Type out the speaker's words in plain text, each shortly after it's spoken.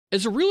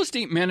As a real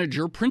estate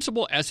manager,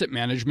 Principal Asset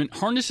Management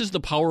harnesses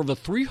the power of a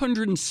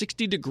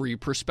 360-degree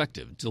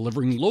perspective,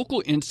 delivering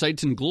local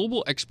insights and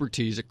global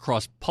expertise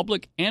across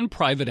public and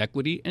private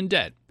equity and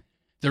debt.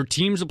 Their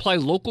teams apply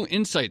local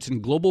insights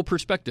and global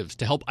perspectives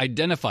to help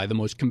identify the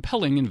most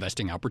compelling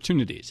investing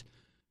opportunities.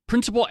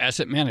 Principal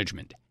Asset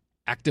Management.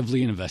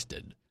 Actively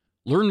invested.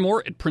 Learn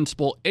more at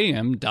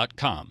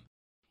principalam.com.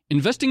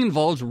 Investing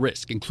involves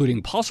risk,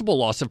 including possible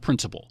loss of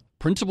principal.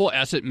 Principal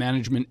Asset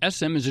Management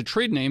SM is a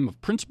trade name of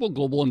Principal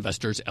Global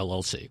Investors,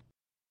 LLC.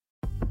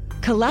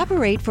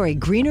 Collaborate for a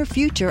greener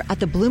future at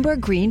the Bloomberg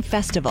Green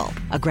Festival,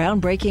 a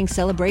groundbreaking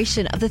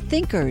celebration of the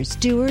thinkers,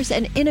 doers,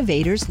 and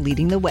innovators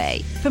leading the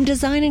way. From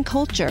design and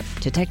culture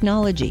to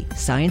technology,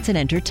 science, and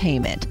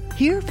entertainment.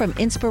 Hear from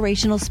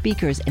inspirational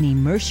speakers and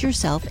immerse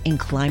yourself in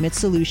climate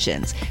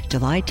solutions.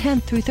 July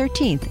 10th through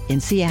 13th in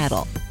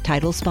Seattle.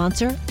 Title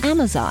sponsor,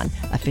 Amazon.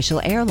 Official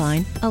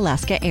airline,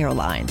 Alaska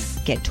Airlines.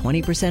 Get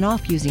 20%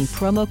 off using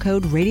promo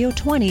code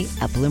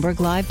radio20 at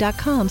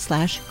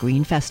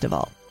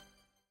bloomberglive.com/greenfestival.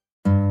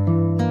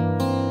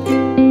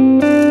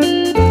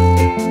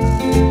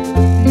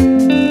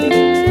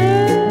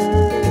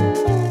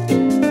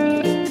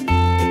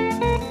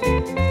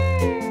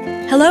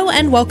 Hello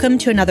and welcome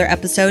to another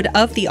episode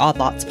of the Odd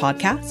Lots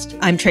podcast.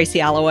 I'm Tracy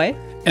Alloway.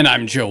 And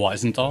I'm Joe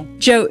Weisenthal.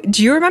 Joe,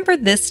 do you remember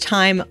this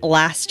time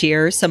last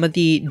year, some of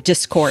the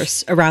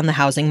discourse around the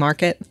housing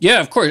market? Yeah,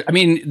 of course. I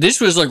mean, this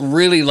was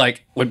really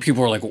when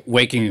people were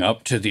waking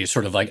up to these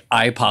sort of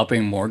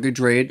eye-popping mortgage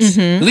rates,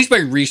 at least by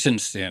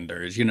recent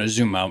standards.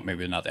 Zoom out,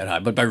 maybe not that high,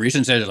 but by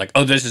recent standards,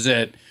 oh, this is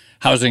it.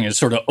 Housing is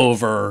sort of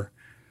over,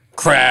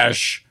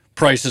 crash,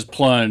 prices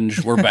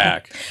plunge, we're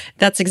back.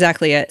 That's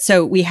exactly it.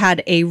 So we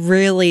had a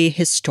really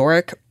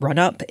historic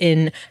run-up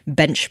in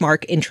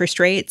benchmark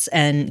interest rates,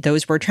 and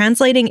those were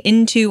translating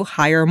into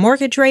higher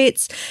mortgage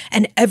rates.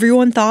 And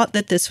everyone thought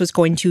that this was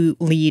going to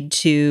lead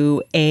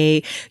to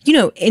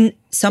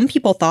some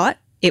people thought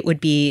it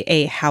would be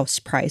a house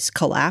price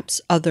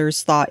collapse.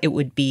 Others thought it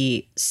would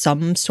be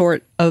some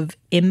sort of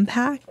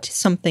impact,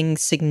 something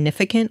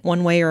significant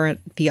one way or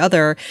the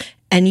other.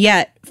 And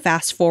yet,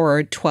 fast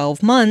forward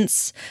 12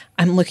 months,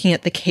 I'm looking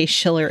at the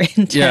Case-Shiller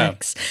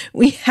index. Yeah.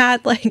 We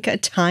had a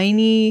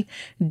tiny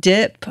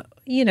dip,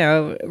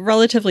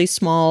 relatively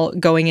small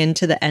going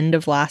into the end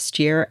of last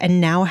year.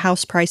 And now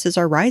house prices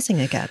are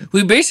rising again.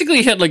 We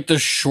basically had the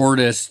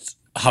shortest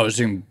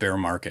housing bear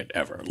market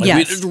ever.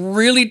 Yes. We had a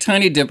really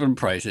tiny dip in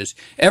prices.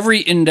 Every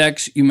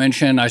index you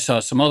mentioned, I saw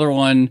some other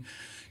one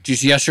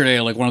just yesterday,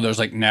 one of those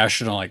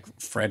national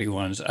Freddie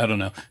ones. I don't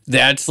know.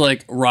 That's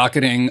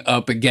rocketing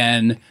up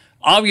again.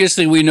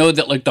 Obviously, we know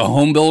that the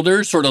home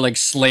builders sort of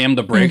slam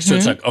the brakes. So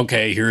it's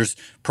okay, here's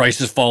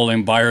prices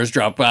falling, buyers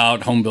drop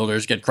out, home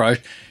builders get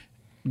crushed.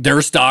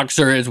 Their stocks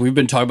are, as we've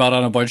been talking about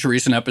on a bunch of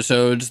recent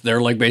episodes,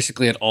 they're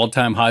basically at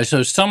all-time highs.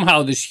 So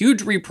somehow this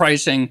huge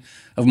repricing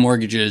of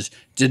mortgages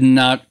did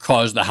not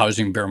cause the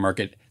housing bear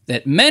market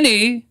that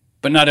many,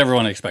 but not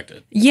everyone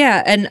expected.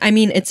 Yeah, and I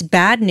mean, it's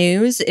bad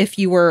news if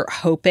you were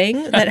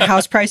hoping that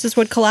house prices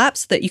would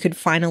collapse, that you could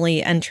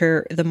finally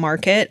enter the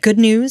market. Good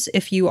news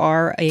if you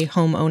are a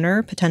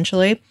homeowner,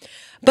 potentially.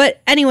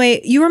 But anyway,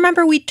 you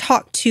remember we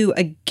talked to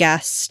a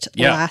guest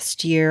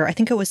last year, I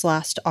think it was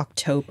last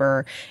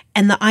October,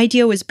 and the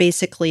idea was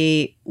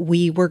basically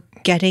we were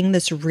getting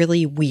this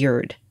really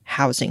weird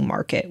housing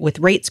market with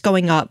rates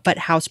going up, but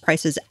house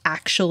prices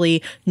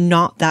actually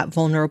not that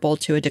vulnerable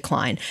to a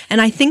decline. And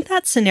I think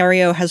that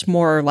scenario has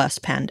more or less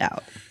panned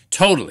out.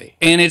 Totally.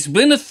 And it's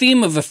been a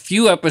theme of a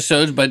few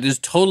episodes, but it's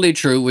totally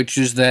true, which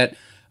is that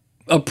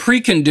a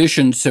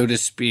precondition, so to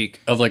speak,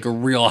 of a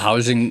real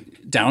housing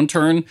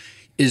downturn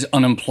is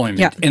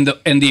unemployment and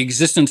the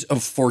existence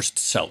of forced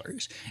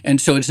sellers. And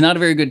so it's not a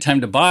very good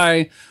time to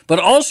buy, but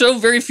also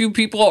very few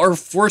people are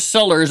forced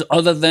sellers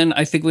other than,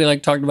 I think we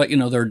talked about,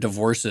 their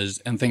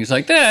divorces and things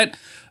like that,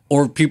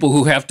 or people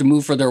who have to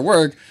move for their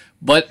work.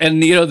 But,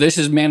 this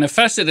has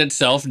manifested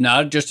itself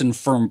not just in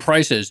firm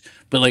prices,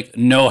 but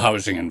no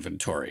housing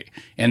inventory.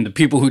 And the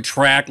people who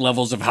track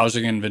levels of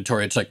housing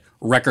inventory, it's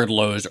record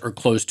lows or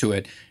close to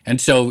it. And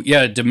so,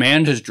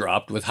 demand has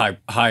dropped with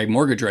high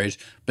mortgage rates,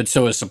 but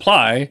so has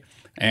supply.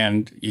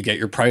 And you get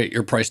your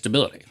price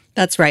stability.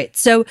 That's right.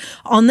 So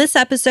on this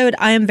episode,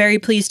 I am very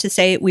pleased to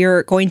say we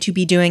are going to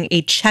be doing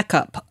a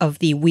checkup of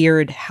the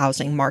weird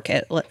housing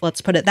market.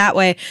 Let's put it that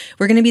way.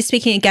 We're going to be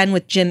speaking again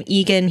with Jim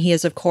Egan. He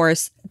is, of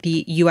course,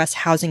 the U.S.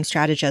 housing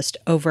strategist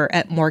over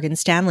at Morgan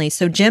Stanley.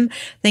 So, Jim,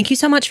 thank you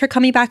so much for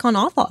coming back on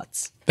Odd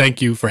Lots.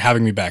 Thank you for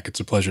having me back. It's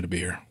a pleasure to be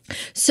here.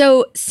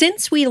 So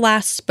since we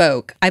last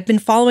spoke, I've been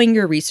following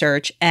your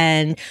research,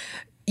 and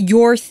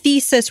your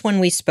thesis when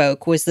we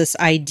spoke was this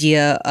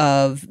idea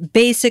of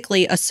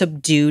basically a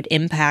subdued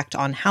impact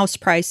on house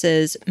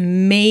prices,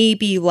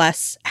 maybe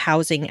less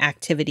housing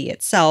activity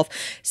itself.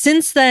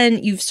 Since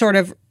then, you've sort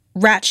of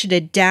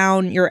ratcheted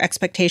down your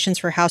expectations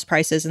for house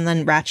prices and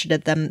then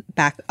ratcheted them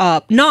back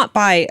up, not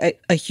by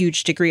a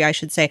huge degree, I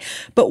should say.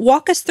 But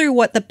walk us through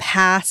what the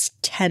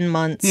past 10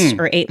 months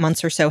or 8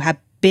 months or so have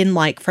been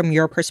like from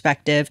your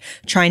perspective,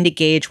 trying to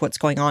gauge what's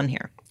going on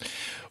here.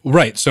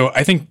 Right. So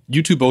I think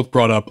you two both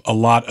brought up a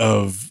lot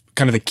of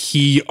kind of the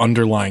key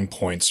underlying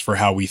points for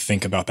how we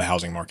think about the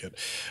housing market.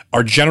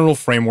 Our general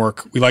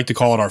framework, we like to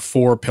call it our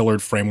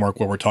four-pillared framework,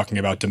 where we're talking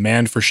about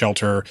demand for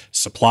shelter,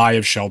 supply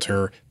of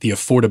shelter, the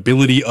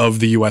affordability of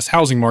the U.S.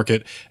 housing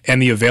market,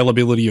 and the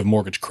availability of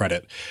mortgage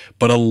credit.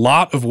 But a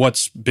lot of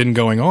what's been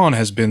going on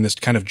has been this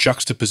kind of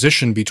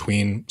juxtaposition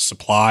between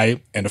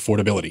supply and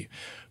affordability.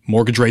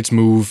 Mortgage rates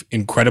move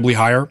incredibly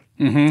higher,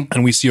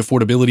 and we see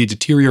affordability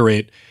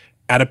deteriorate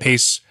at a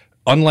pace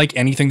unlike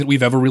anything that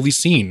we've ever really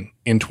seen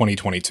in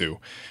 2022.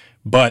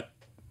 But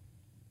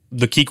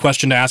the key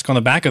question to ask on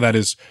the back of that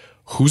is,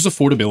 whose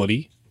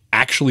affordability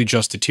actually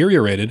just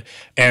deteriorated?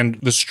 And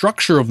the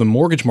structure of the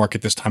mortgage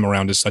market this time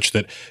around is such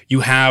that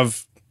you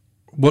have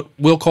what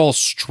we'll call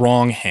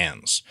strong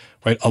hands,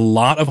 right? A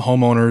lot of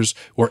homeowners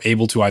were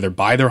able to either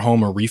buy their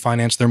home or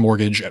refinance their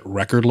mortgage at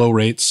record low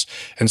rates.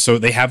 And so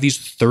they have these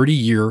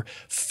 30-year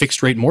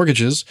fixed rate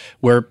mortgages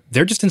where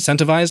they're just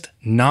incentivized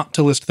not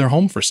to list their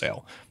home for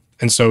sale.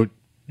 And so,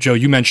 Joe,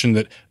 you mentioned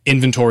that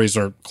inventories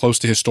are close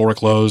to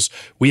historic lows.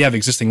 We have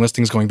existing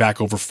listings going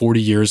back over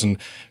 40 years, and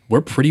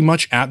we're pretty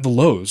much at the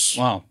lows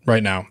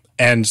right now.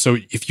 And so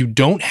if you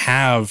don't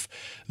have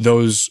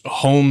those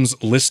homes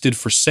listed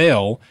for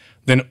sale,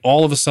 then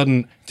all of a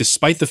sudden,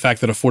 despite the fact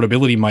that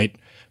affordability might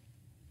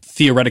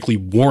theoretically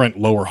warrant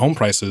lower home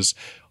prices,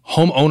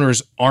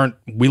 homeowners aren't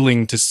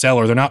willing to sell,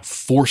 or they're not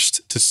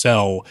forced to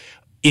sell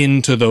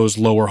into those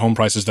lower home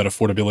prices that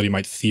affordability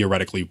might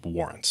theoretically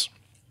warrant.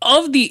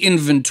 Of the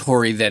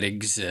inventory that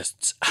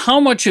exists,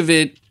 how much of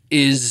it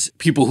is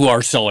people who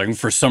are selling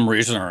for some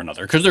reason or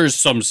another? Because there is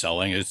some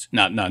selling, it's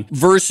not none,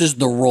 versus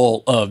the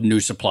role of new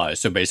supplies,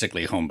 so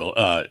basically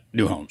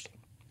new homes.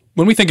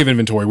 When we think of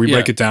inventory, we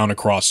break it down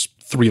across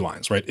three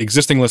lines, right?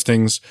 Existing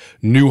listings,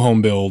 new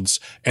home builds,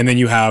 and then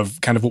you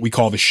have kind of what we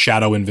call the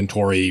shadow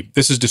inventory.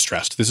 This is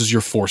distressed. This is your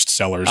forced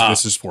sellers.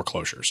 This is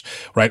foreclosures,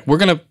 right? We're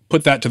going to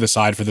put that to the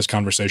side for this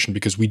conversation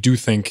because we do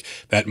think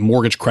that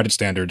mortgage credit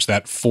standards,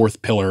 that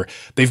fourth pillar,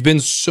 they've been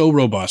so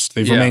robust.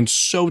 They've remained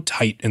so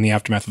tight in the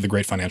aftermath of the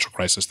great financial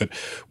crisis that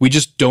we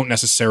just don't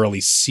necessarily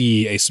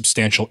see a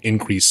substantial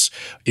increase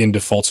in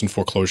defaults and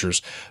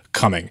foreclosures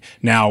coming.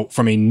 Now,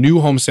 from a new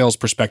home sales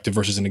perspective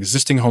versus an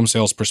existing home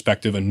sales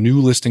perspective, a new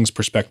listings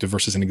perspective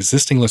versus an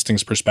existing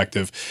listings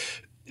perspective,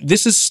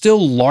 this is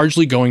still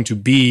largely going to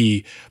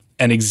be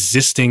an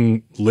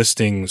existing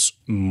listings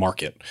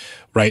market,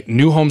 right?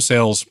 New home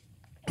sales,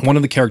 one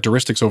of the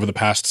characteristics over the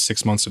past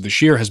 6 months of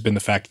this year has been the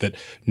fact that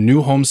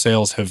new home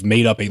sales have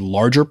made up a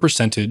larger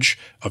percentage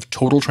of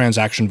total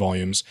transaction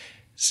volumes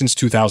since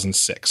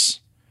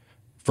 2006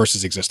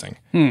 versus existing.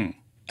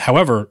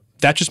 However,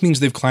 that just means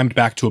they've climbed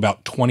back to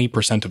about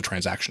 20% of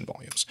transaction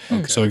volumes.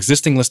 So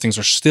existing listings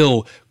are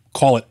still,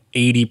 call it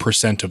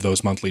 80% of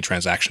those monthly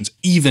transactions,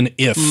 even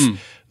if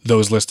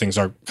those listings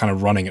are kind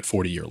of running at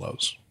 40-year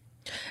lows.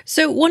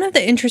 So one of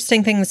the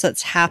interesting things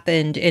that's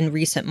happened in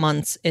recent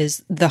months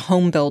is the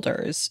home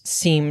builders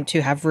seem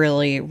to have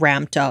really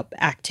ramped up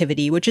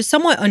activity, which is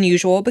somewhat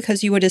unusual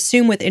because you would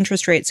assume with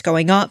interest rates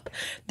going up,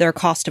 their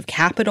cost of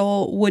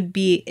capital would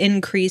be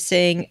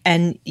increasing.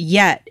 And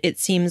yet it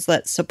seems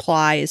that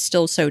supply is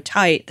still so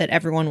tight that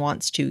everyone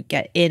wants to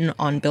get in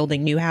on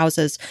building new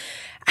houses.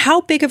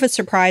 How big of a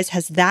surprise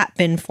has that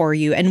been for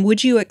you? And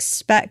would you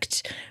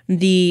expect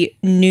the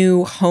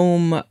new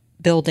home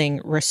building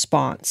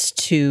response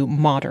to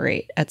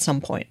moderate at some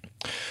point?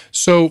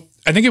 So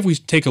I think if we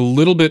take a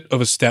little bit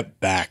of a step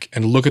back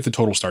and look at the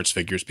total starts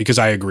figures, because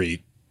I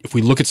agree, if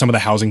we look at some of the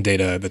housing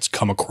data that's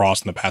come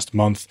across in the past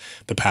month,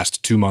 the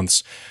past 2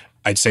 months,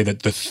 I'd say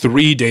that the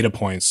three data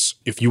points,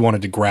 if you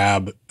wanted to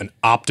grab an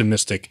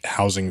optimistic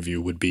housing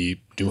view, would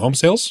be new home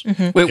sales.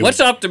 Wait, what's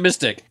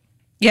optimistic?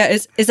 Yeah,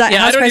 is that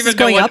house prices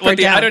going up or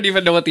down? I don't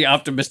even know what the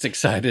optimistic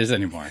side is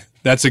anymore.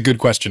 That's a good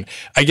question.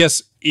 I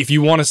guess if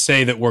you want to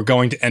say that we're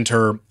going to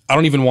enter, I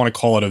don't even want to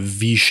call it a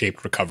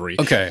V-shaped recovery.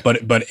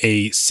 But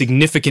a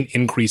significant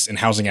increase in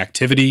housing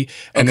activity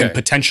and then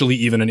potentially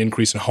even an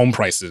increase in home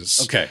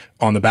prices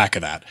on the back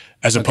of that,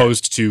 as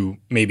opposed to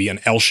maybe an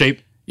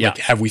L-shape. Like,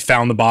 have we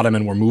found the bottom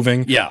and we're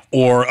moving?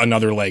 Or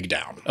another leg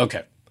down.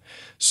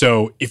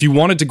 So if you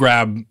wanted to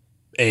grab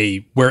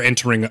we're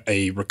entering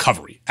a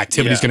recovery.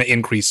 Activity is going to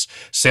increase.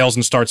 Sales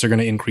and starts are going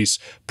to increase.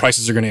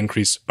 Prices are going to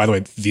increase. By the way,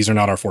 these are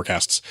not our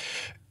forecasts.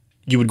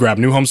 You would grab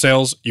new home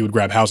sales, you would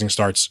grab housing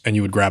starts, and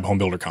you would grab home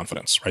builder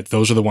confidence, right?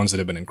 Those are the ones that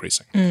have been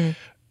increasing.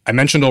 I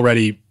mentioned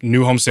already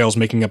new home sales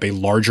making up a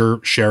larger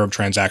share of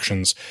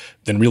transactions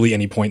than really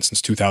any point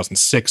since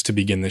 2006 to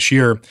begin this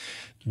year.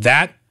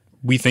 That,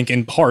 we think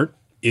in part,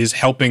 is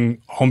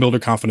helping home builder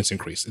confidence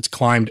increase. It's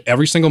climbed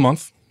every single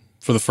month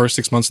for the first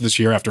 6 months of this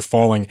year after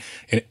falling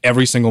in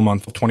every single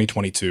month of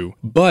 2022.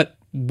 But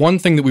one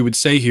thing that we would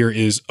say here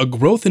is a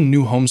growth in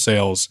new home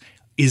sales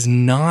is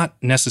not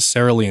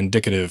necessarily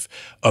indicative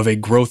of a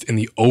growth in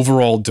the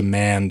overall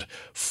demand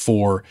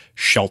for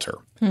shelter.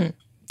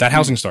 That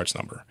housing starts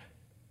number,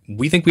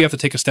 we think we have to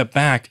take a step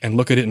back and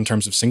look at it in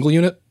terms of single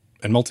unit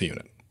and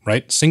multi-unit,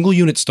 right? Single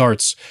unit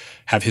starts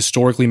have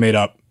historically made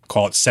up,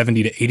 call it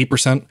 70 to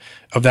 80%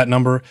 of that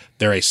number.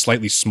 They're a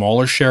slightly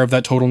smaller share of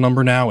that total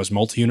number now as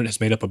multi-unit has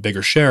made up a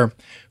bigger share.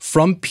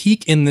 From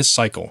peak in this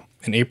cycle,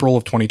 in April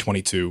of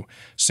 2022,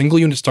 single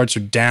unit starts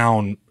are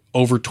down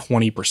over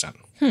 20%.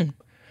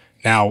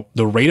 Now,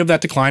 the rate of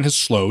that decline has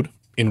slowed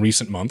in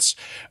recent months.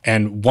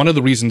 And one of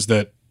the reasons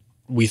that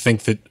we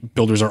think that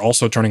builders are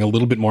also turning a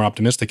little bit more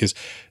optimistic is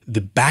the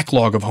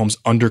backlog of homes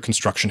under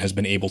construction has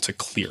been able to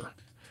clear.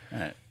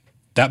 Right.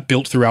 That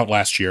built throughout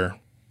last year.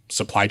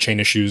 Supply chain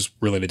issues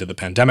related to the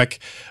pandemic,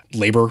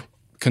 labor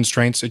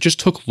constraints. It just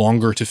took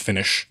longer to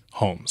finish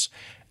homes.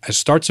 As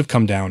starts have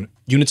come down,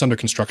 units under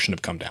construction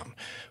have come down.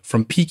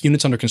 From peak,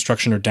 units under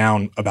construction are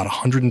down about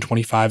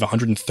 125,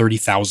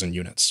 130,000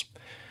 units.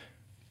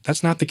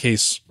 That's not the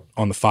case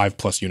on the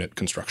 5+ unit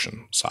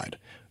construction side.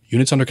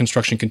 Units under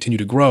construction continue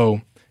to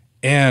grow,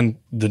 and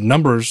the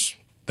numbers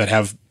that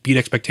have beat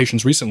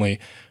expectations recently,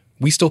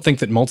 we still think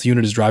that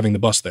multi-unit is driving the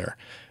bus there.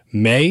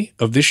 May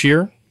of this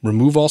year,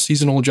 remove all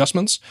seasonal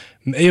adjustments.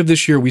 May of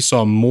this year, we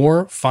saw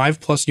more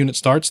 5+ unit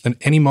starts than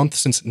any month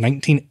since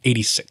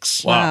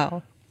 1986.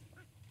 Wow.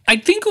 I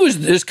think it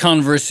was this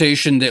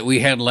conversation that we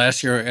had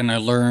last year, and I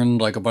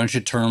learned like a bunch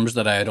of terms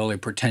that I had only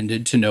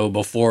pretended to know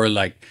before,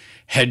 like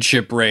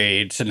headship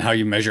rates and how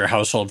you measure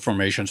household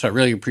formation. So I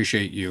really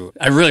appreciate you.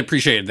 I really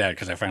appreciated that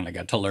because I finally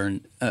got to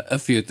learn a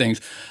few things.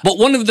 But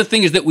one of the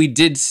things that we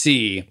did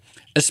see,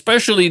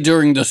 especially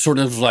during the sort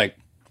of like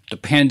the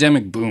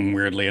pandemic boom,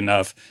 weirdly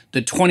enough,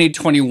 the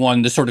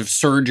 2021, the sort of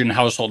surge in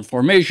household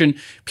formation,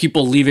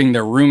 people leaving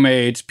their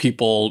roommates,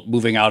 people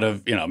moving out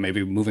of,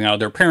 maybe moving out of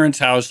their parents'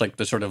 house, like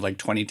the sort of like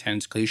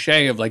 2010s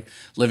cliche of like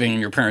living in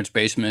your parents'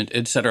 basement,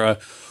 et cetera.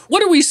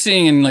 What are we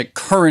seeing in like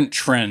current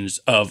trends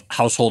of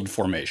household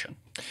formation?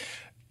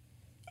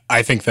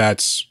 I think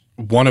that's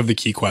one of the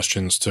key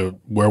questions to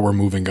where we're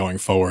moving going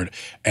forward.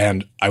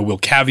 And I will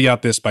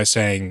caveat this by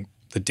saying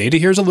the data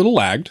here is a little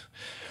lagged.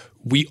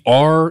 We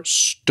are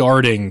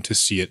starting to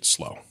see it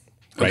slow,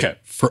 right? Okay.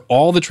 For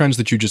all the trends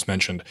that you just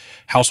mentioned,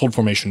 household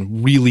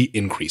formation really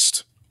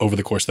increased over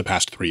the course of the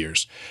past 3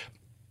 years.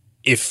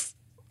 If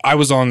I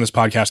was on this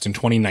podcast in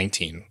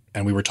 2019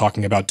 and we were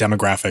talking about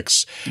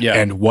demographics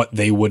and what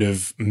they would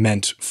have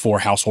meant for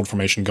household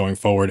formation going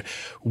forward,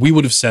 we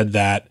would have said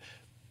that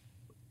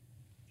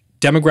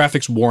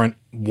demographics warrant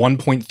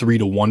 1.3 to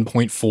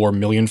 1.4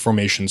 million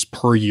formations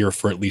per year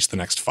for at least the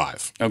next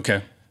 5.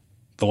 Okay.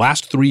 The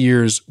last 3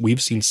 years,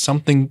 we've seen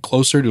something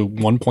closer to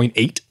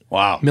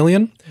 1.8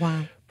 million.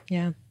 Wow.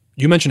 Yeah.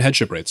 You mentioned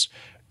headship rates.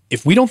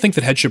 If we don't think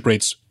that headship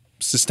rates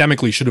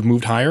systemically should have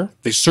moved higher,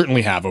 they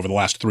certainly have over the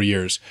last 3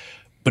 years.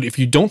 But if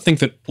you don't think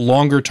that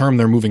longer term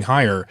they're moving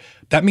higher,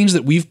 that means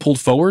that we've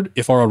pulled forward,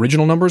 if our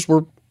original numbers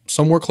were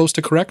somewhere close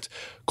to correct,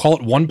 call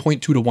it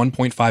 1.2 to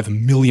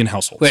 1.5 million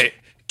households. Wait.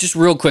 Just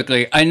real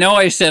quickly, I know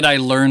I said I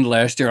learned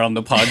last year on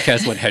the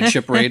podcast what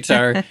headship rates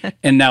are,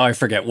 and now I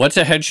forget. What's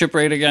a headship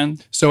rate again?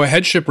 So a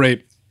headship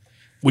rate,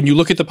 when you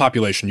look at the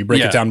population, you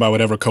break it down by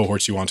whatever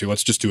cohorts you want to.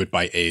 Let's just do it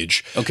by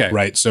age. Okay.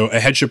 Right? So a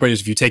headship rate is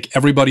if you take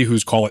everybody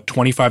who's, call it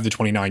 25 to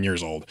 29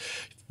 years old,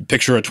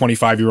 picture a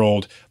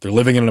 25-year-old, they're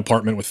living in an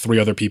apartment with 3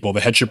 other people.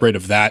 The headship rate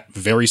of that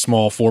very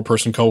small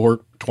 4-person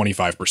cohort,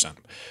 25%.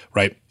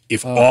 Right?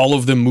 If all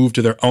of them move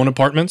to their own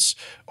apartments,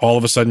 all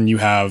of a sudden you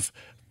have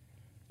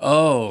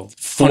 4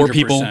 100%.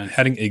 people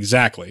heading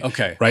exactly.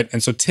 Okay. Right.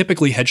 And so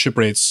typically headship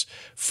rates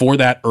for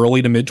that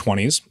early to mid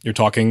 20s, you're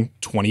talking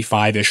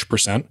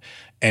 25-ish%.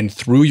 And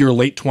through your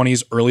late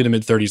 20s, early to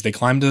mid 30s, they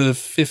climb to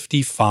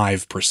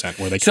 55%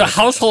 where they So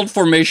household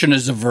formation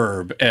is a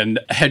verb and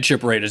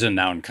headship rate is a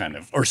noun kind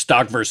of, or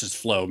stock versus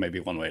flow,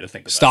 maybe one way to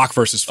think about it. Stock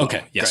versus flow.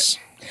 Okay. Yes.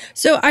 Great.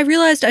 So I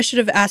realized I should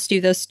have asked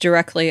you this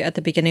directly at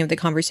the beginning of the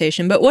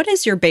conversation, but what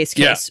is your base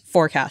case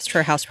forecast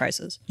for house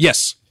prices?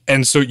 Yes.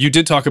 And so you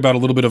did talk about a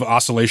little bit of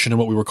oscillation in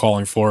what we were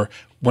calling for.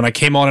 When I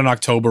came on in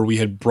October, we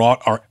had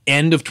brought our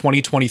end of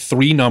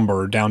 2023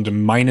 number down to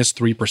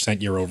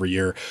 -3% year over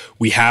year.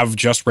 We have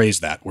just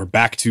raised that. We're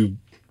back to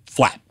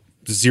flat,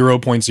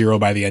 0.0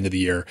 by the end of the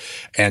year.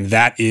 And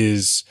that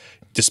is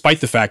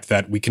despite the fact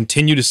that we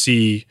continue to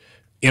see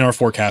in our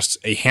forecasts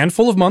a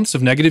handful of months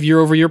of negative year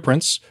over year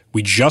prints.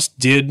 We just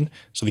did,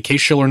 so the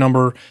Case-Shiller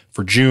number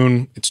for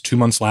June, it's 2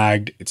 months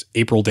lagged. It's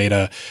April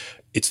data.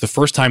 It's the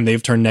first time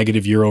they've turned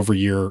negative year over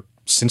year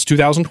since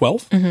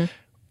 2012. Mm-hmm.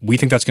 We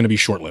think that's going to be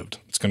short-lived.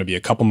 It's going to be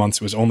a couple months.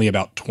 It was only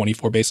about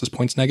 24 basis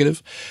points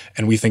negative.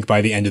 And we think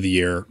by the end of the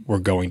year, we're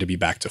going to be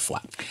back to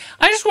flat.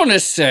 I just want to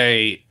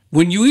say,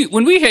 when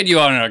we had you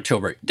on in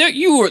October,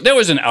 there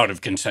was an out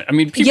of consent. I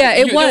mean, people,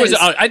 it was.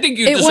 I think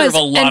you deserve a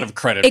lot of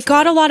credit. It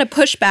got a lot of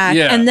pushback,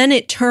 Yeah. and then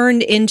it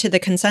turned into the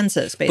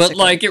consensus, basically. But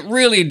like it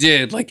really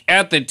did. Like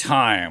at the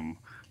time,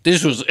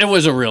 it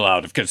was a real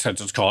out of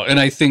consensus call, and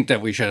I think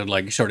that we should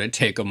like sort of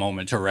take a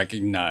moment to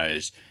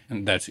recognize,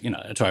 and that's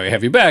why I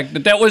have you back.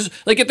 That was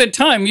like at the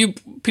time,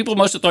 people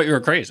must have thought you were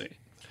crazy.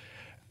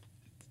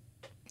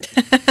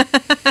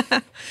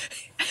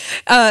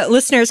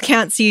 Listeners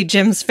can't see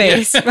Jim's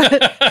face,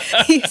 but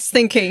he's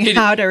thinking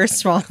how to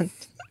respond.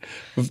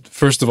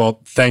 First of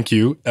all, thank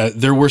you.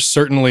 There were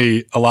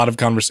certainly a lot of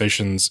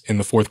conversations in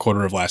the fourth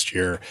quarter of last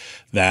year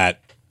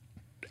that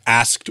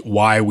asked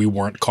why we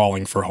weren't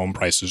calling for home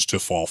prices to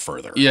fall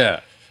further. Yeah.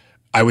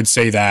 I would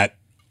say that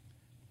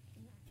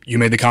you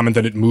made the comment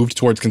that it moved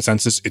towards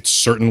consensus. It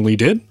certainly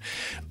did.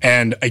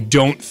 And I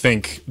don't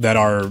think that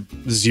our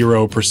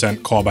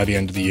 0% call by the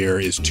end of the year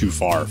is too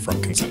far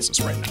from consensus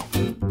right now.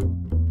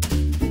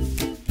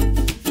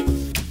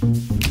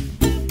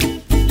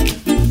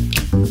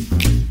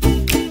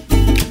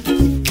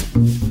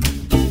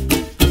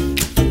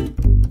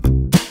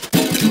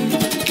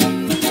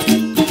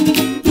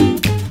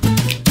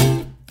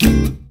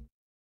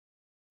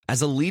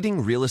 As a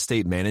leading real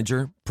estate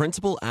manager,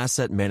 Principal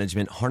Asset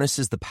Management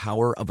harnesses the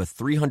power of a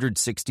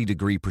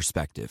 360-degree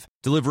perspective,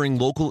 delivering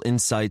local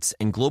insights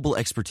and global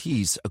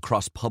expertise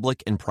across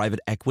public and private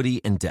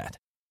equity and debt.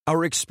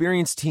 Our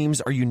experienced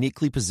teams are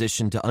uniquely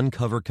positioned to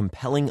uncover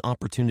compelling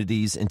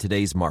opportunities in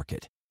today's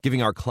market,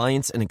 giving our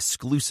clients an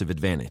exclusive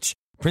advantage.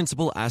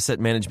 Principal Asset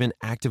Management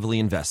actively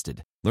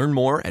invested. Learn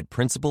more at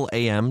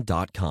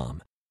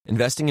principalam.com.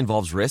 Investing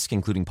involves risk,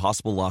 including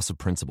possible loss of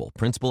principal.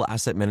 Principal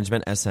Asset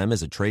Management SM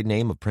is a trade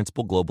name of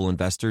Principal Global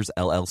Investors,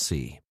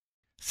 LLC.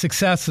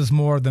 Success is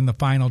more than the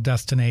final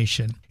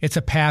destination. It's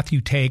a path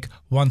you take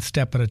one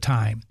step at a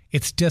time.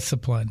 It's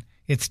discipline,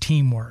 it's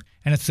teamwork,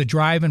 and it's the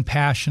drive and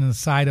passion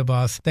inside of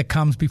us that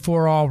comes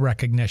before all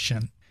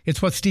recognition.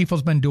 It's what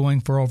Stifel's been doing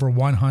for over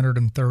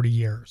 130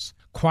 years.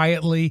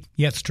 Quietly,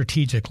 yet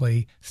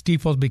strategically,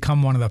 Stifel's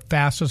become one of the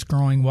fastest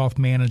growing wealth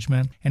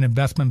management and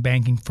investment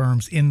banking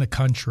firms in the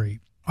country.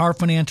 Our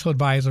financial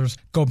advisors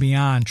go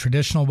beyond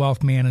traditional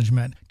wealth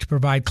management to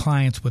provide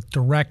clients with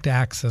direct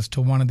access to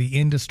one of the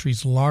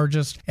industry's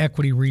largest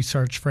equity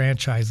research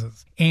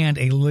franchises and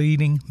a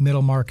leading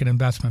middle market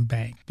investment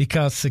bank.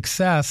 Because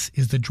success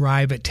is the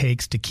drive it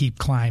takes to keep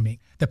climbing,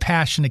 the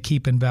passion to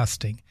keep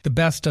investing, the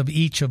best of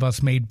each of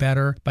us made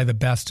better by the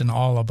best in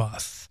all of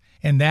us.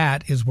 And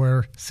that is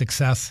where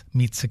success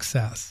meets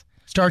success.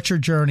 Start your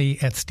journey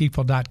at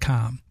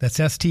stifel.com. That's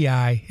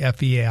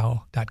STIFEL.com.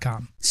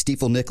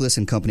 Stifel Nicholas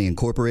and Company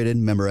Incorporated,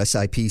 member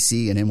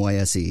SIPC and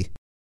NYSE.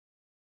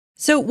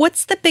 So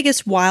what's the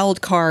biggest wild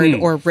card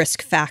or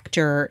risk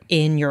factor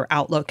in your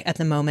outlook at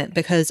the moment?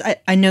 Because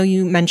I know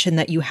you mentioned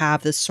that you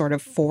have this sort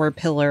of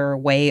 4-pillar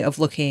way of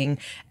looking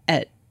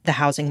at the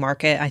housing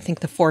market. I think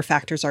the 4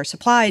 factors are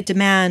supply,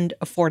 demand,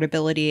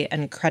 affordability,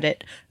 and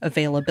credit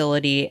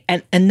availability.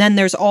 And then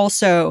there's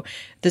also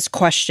this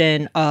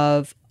question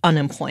of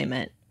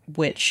unemployment,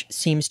 which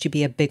seems to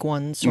be a big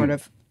one, sort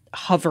of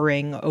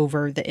hovering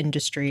over the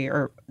industry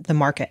or the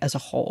market as a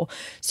whole.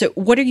 So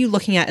what are you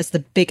looking at as the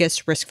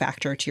biggest risk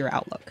factor to your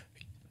outlook?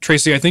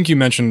 Tracy, I think you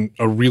mentioned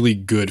a really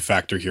good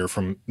factor here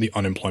from the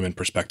unemployment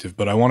perspective,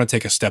 but I want to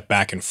take a step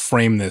back and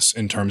frame this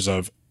in terms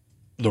of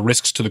the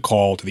risks to the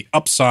call to the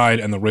upside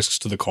and the risks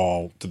to the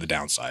call to the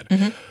downside.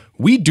 Mm-hmm.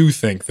 We do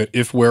think that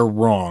if we're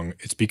wrong,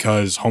 it's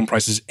because home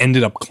prices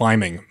ended up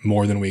climbing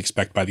more than we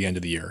expect by the end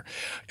of the year.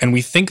 And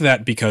we think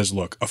that because,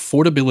 look,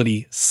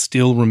 affordability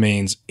still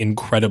remains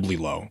incredibly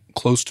low,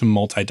 close to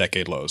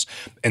multi-decade lows.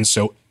 And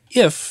so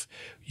if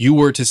you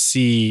were to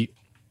see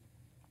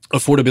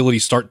affordability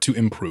start to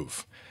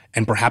improve,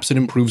 and perhaps it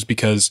improves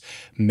because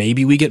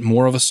maybe we get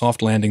more of a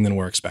soft landing than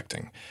we're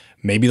expecting,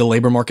 maybe the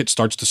labor market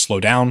starts to slow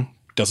down,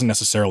 doesn't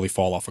necessarily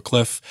fall off a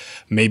cliff.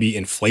 Maybe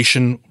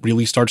inflation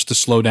really starts to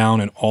slow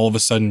down and all of a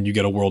sudden you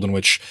get a world in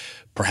which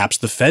perhaps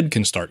the Fed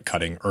can start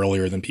cutting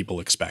earlier than people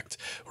expect.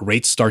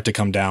 Rates start to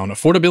come down.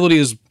 Affordability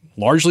is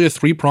largely a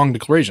 3-pronged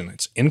equation.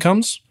 It's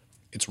incomes,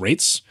 it's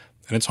rates,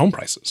 and it's home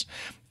prices.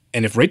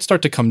 And if rates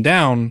start to come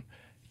down,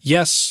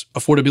 yes,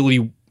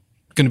 affordability is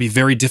going to be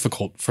very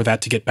difficult for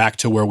that to get back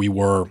to where we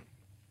were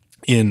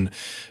in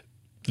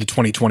the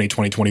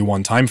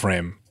 2020-2021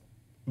 timeframe.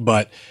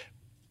 But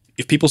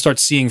if people start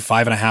seeing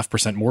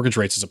 5.5% mortgage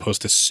rates as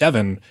opposed to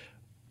 7%,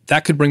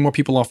 that could bring more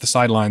people off the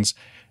sidelines,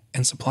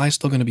 and supply is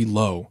still going to be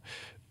low.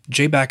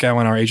 Jay Backow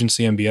and our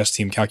agency MBS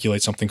team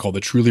calculate something called the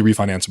Truly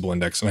Refinanceable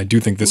Index, and I do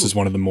think this is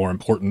one of the more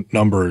important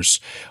numbers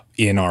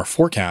in our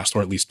forecast,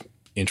 or at least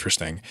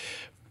interesting.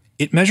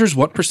 It measures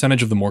what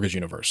percentage of the mortgage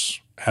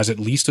universe has at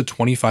least a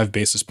 25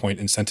 basis point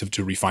incentive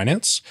to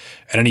refinance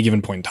at any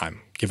given point in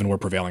time, given where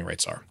prevailing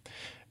rates are.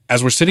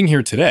 As we're sitting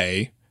here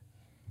today,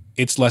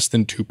 it's less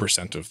than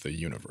 2% of the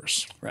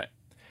universe. Right.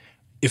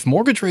 If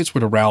mortgage rates were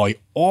to rally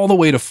all the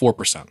way to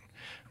 4%,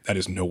 that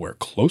is nowhere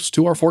close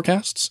to our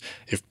forecasts.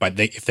 If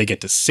they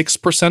get to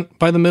 6%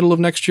 by the middle of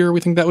next year,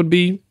 we think that would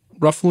be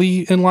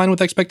roughly in line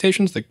with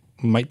expectations. They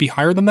might be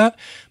higher than that.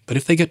 But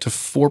if they get to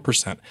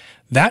 4%,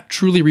 that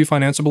Truly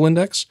Refinanceable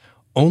Index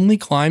only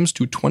climbs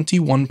to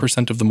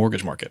 21% of the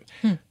mortgage market.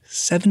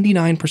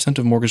 79%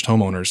 of mortgaged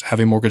homeowners have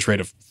a mortgage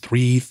rate of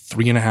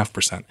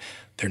 3.5%.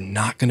 They're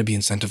not going to be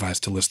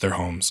incentivized to list their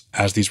homes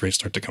as these rates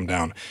start to come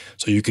down.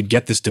 So you could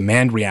get this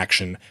demand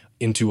reaction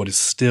into what is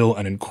still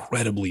an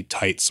incredibly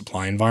tight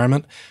supply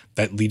environment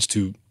that leads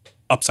to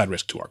upside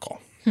risk to our call.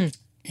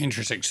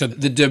 Interesting. So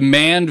the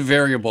demand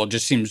variable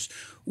just seems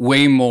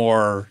way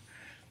more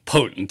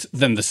potent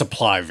than the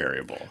supply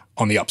variable.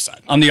 On the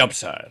upside. On the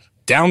upside.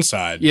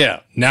 downside,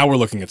 now we're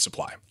looking at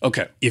supply.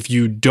 Okay. If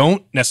you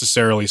don't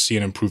necessarily see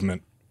an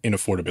improvement in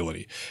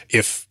affordability,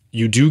 if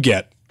you do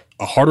get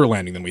a harder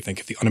landing than we think,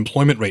 if the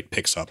unemployment rate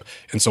picks up,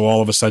 and so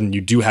all of a sudden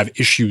you do have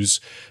issues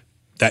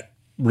that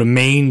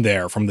remain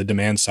there from the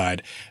demand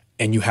side,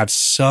 and you have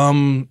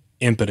some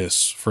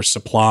impetus for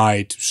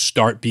supply to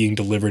start being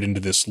delivered into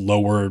this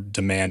lower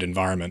demand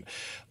environment,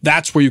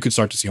 that's where you could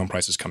start to see home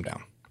prices come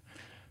down.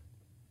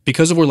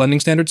 Because of where lending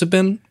standards have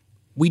been,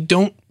 we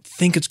don't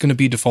think it's going to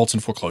be defaults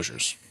and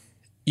foreclosures.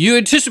 You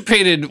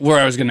anticipated where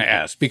I was going to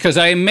ask, because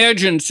I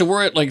imagine, so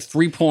we're at like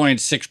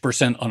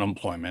 3.6%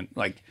 unemployment.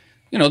 Like,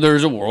 you know,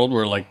 there's a world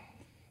where like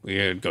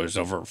it goes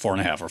over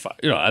 4.5 or 5,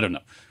 you know, I don't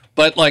know.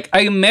 But like,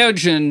 I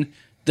imagine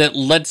that,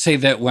 let's say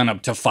that went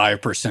up to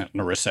 5% in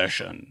a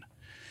recession,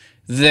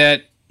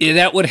 that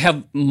would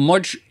have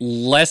much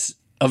less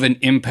of an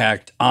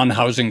impact on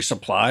housing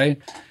supply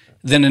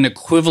than an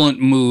equivalent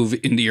move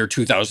in the year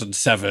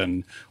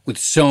 2007 with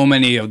so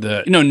many of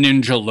the, you know,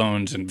 ninja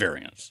loans and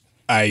variants.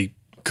 I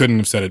couldn't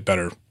have said it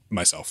better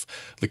myself.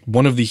 Like,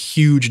 one of the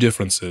huge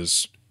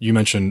differences, you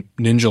mentioned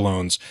ninja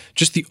loans,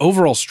 just the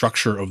overall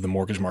structure of the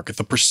mortgage market,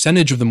 the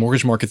percentage of the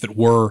mortgage market that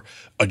were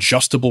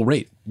adjustable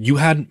rate. You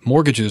had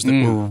mortgages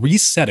that were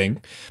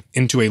resetting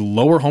into a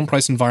lower home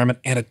price environment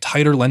and a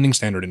tighter lending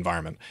standard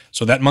environment.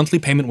 So that monthly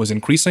payment was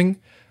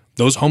increasing.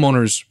 Those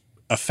homeowners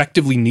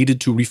effectively needed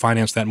to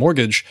refinance that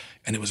mortgage,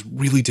 and it was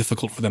really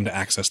difficult for them to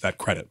access that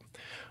credit,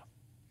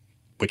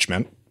 which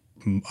meant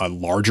a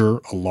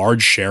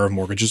large share of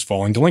mortgages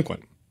falling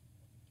delinquent.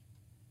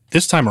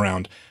 This time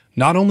around,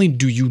 not only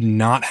do you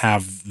not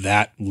have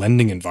that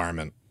lending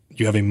environment,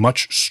 you have a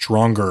much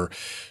stronger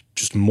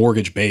just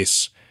mortgage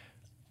base.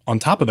 On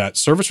top of that,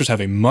 servicers have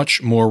a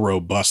much more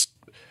robust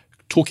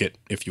toolkit,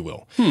 if you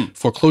will,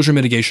 foreclosure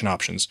mitigation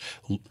options,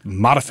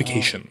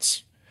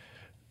 modifications.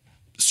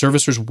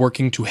 Servicers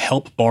working to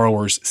help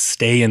borrowers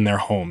stay in their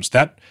homes.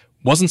 That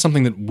wasn't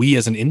something that we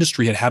as an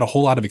industry had a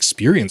whole lot of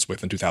experience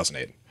with in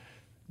 2008.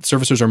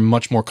 Servicers are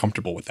much more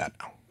comfortable with that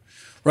now.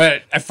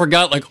 Right. I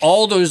forgot like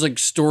all those like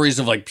stories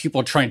of like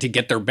people trying to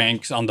get their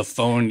banks on the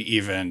phone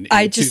even.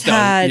 I just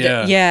had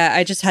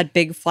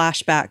big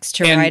flashbacks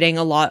to writing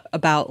a lot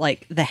about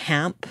like the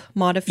HAMP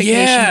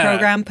modification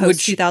program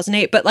post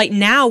 2008. But like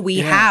now we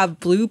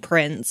have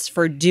blueprints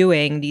for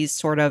doing these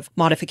sort of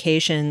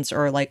modifications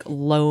or like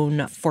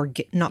loan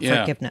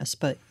forgiveness,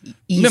 but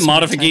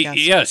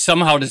modification.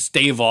 Somehow to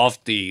stave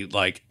off the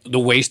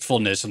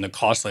wastefulness and the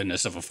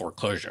costliness of a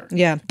foreclosure.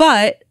 Yeah.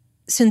 But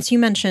since you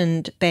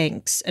mentioned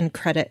banks and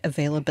credit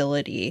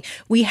availability,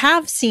 we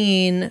have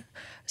seen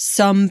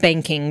some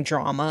banking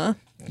drama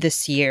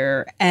this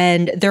year,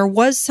 and there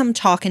was some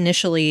talk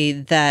initially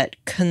that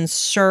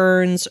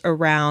concerns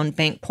around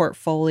bank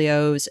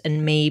portfolios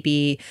and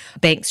maybe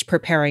banks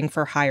preparing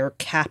for higher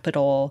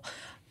capital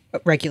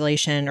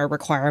regulation or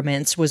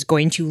requirements was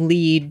going to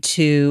lead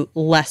to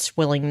less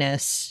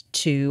willingness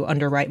to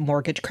underwrite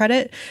mortgage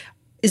credit.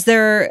 Is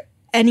there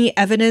any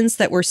evidence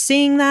that we're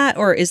seeing that,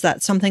 or is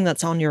that something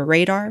that's on your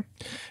radar?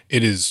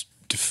 It is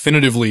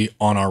definitively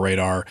on our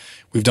radar.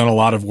 We've done a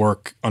lot of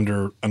work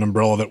under an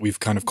umbrella that we've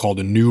kind of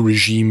called a new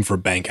regime for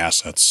bank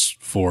assets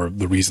for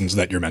the reasons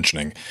that you're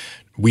mentioning.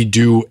 We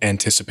do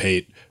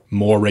anticipate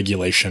more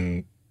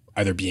regulation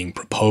either being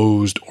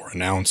proposed or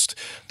announced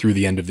through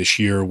the end of this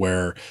year,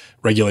 where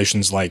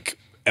regulations like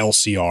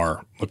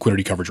LCR,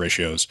 liquidity coverage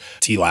ratios,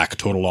 TLAC,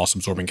 total loss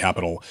absorbing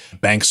capital,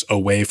 banks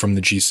away from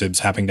the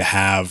GSIBs having to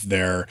have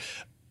their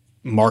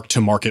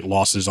mark-to-market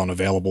losses on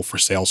available for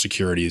sale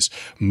securities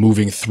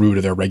moving through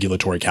to their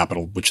regulatory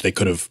capital, which they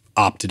could have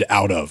opted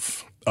out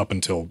of up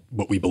until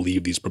what we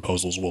believe these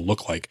proposals will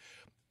look like.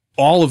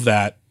 All of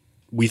that,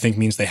 we think,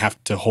 means they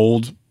have to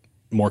hold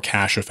more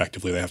cash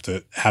effectively. They have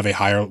to have a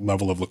higher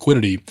level of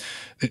liquidity.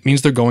 It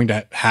means they're going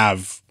to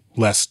have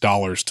less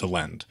dollars to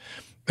lend.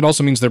 It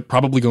also means they're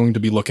probably going to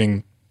be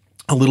looking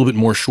a little bit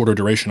more shorter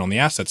duration on the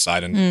asset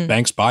side. And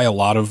banks buy a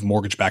lot of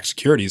mortgage-backed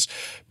securities.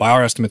 By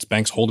our estimates,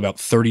 banks hold about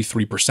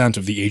 33%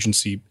 of the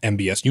agency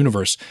MBS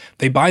universe.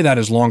 They buy that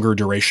as longer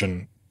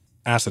duration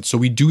assets. So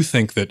we do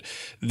think that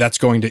that's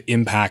going to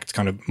impact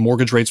kind of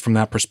mortgage rates from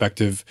that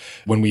perspective.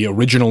 When we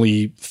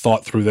originally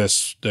thought through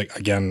this,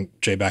 again,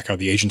 Jay Bacow,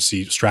 the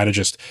agency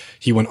strategist,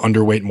 he went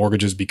underweight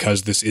mortgages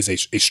because this is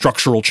a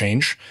structural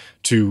change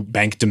to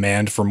bank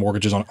demand for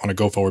mortgages on a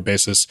go-forward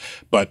basis.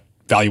 But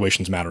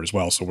valuations matter as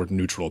well, so we're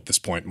neutral at this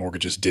point.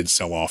 Mortgages did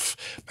sell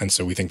off, and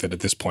so we think that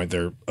at this point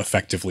they're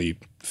effectively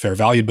fair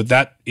valued. But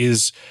that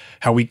is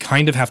how we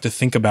kind of have to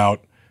think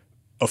about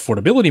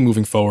affordability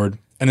moving forward.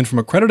 And then from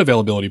a credit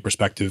availability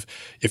perspective,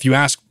 if you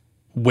ask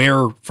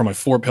where, from a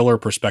four-pillar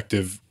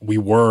perspective, we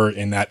were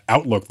in that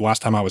outlook the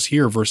last time I was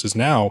here versus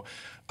now,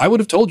 I would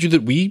have told you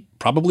that we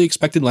probably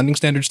expected lending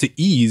standards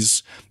to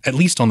ease, at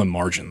least on the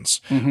margins,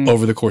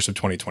 over the course of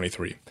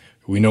 2023.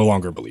 We no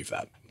longer believe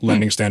that.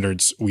 Lending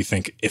standards, we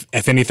think,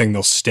 if anything,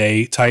 they'll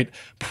stay tight,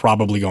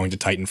 probably going to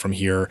tighten from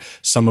here.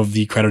 Some of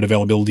the credit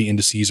availability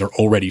indices are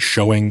already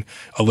showing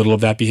a little of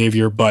that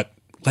behavior, but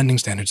lending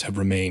standards have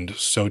remained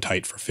so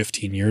tight for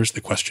 15 years.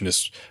 The question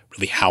is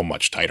really how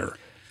much tighter.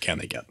 can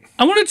they get?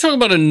 I want to talk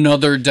about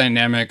another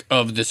dynamic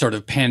of the sort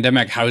of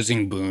pandemic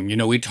housing boom. You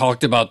know, we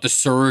talked about the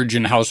surge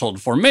in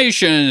household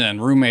formation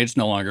and roommates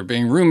no longer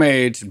being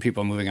roommates and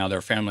people moving out of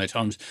their families'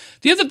 homes.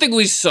 The other thing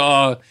we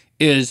saw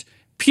is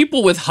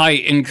people with high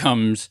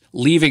incomes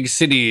leaving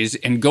cities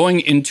and going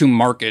into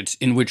markets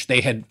in which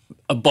they had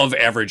above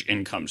average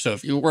income. So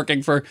if you're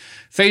working for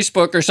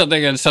Facebook or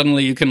something and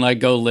suddenly you can like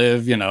go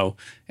live, you know,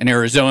 in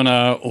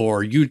Arizona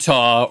or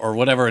Utah or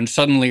whatever, and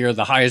suddenly you're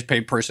the highest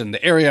paid person in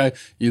the area,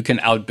 you can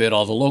outbid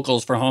all the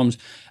locals for homes.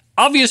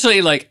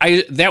 Obviously, like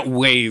that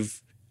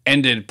wave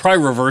ended,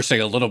 probably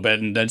reversing a little bit,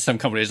 and then some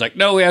companies like,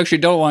 no, we actually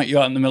don't want you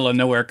out in the middle of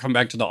nowhere, come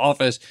back to the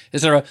office,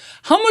 etc.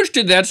 How much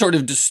did that sort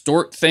of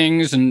distort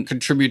things and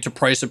contribute to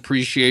price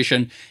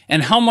appreciation?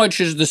 And how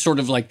much is the sort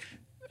of like,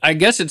 I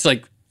guess it's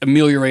like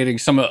ameliorating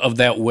some of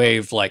that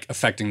wave, like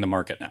affecting the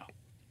market now?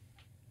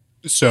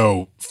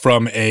 So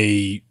from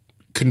a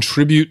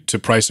contribute to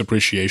price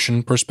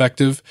appreciation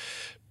perspective,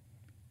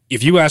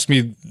 if you ask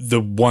me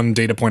the one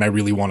data point I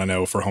really want to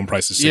know for home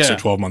prices 6 or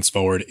 12 months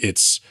forward,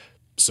 it's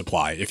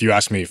supply. If you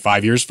ask me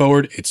 5 years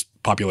forward, it's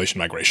population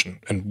migration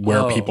and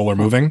where people are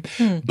moving.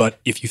 But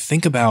if you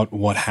think about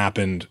what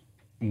happened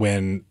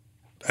when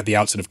at the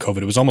outset of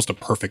COVID, it was almost a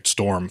perfect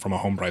storm from a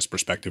home price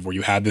perspective where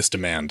you had this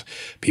demand,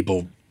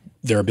 people,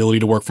 their ability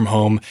to work from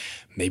home,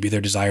 maybe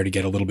their desire to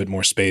get a little bit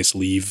more space,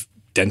 leave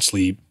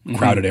densely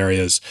crowded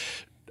areas.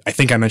 I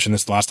think I mentioned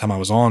this the last time I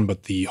was on,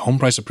 but the home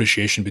price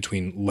appreciation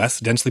between less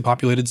densely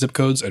populated zip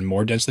codes and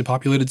more densely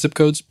populated zip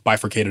codes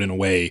bifurcated in a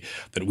way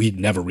that we'd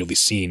never really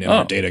seen in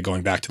our data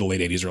going back to the late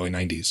 80s, early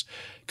 90s.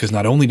 Because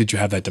not only did you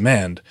have that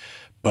demand,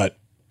 but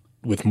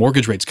with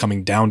mortgage rates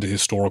coming down to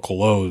historical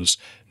lows,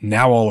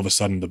 now all of a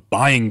sudden the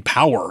buying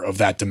power of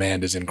that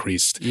demand is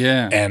increased.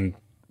 And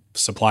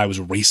supply was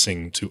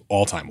racing to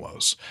all-time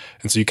lows.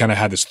 And so you kind of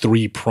had this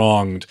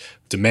three-pronged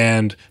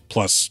demand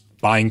plus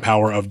buying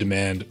power of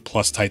demand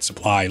plus tight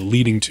supply,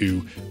 leading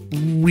to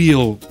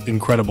real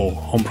incredible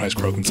home price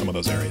growth in some of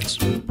those areas.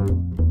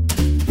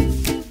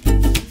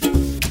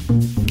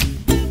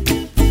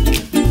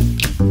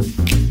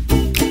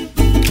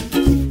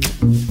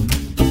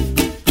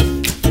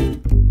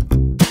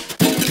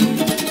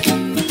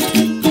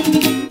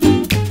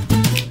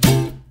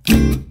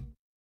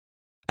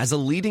 As a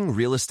leading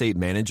real estate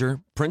manager,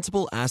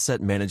 Principal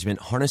Asset Management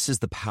harnesses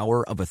the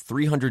power of a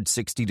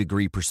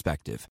 360-degree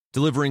perspective,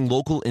 delivering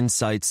local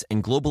insights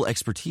and global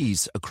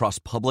expertise across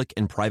public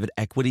and private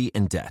equity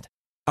and debt.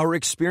 Our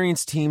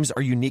experienced teams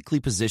are uniquely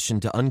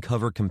positioned to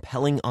uncover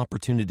compelling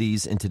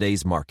opportunities in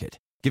today's market,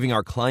 giving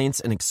our clients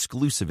an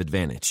exclusive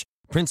advantage.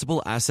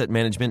 Principal Asset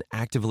Management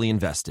actively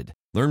invested.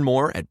 Learn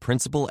more at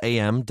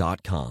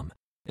principalam.com.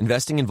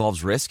 Investing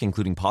involves risk,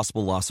 including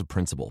possible loss of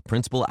principal.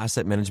 Principal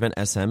Asset Management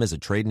SM is a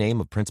trade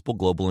name of Principal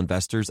Global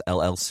Investors,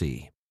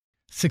 LLC.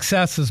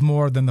 Success is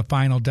more than the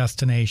final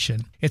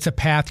destination. It's a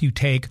path you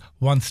take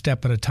one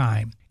step at a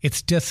time.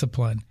 It's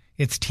discipline,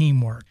 it's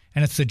teamwork,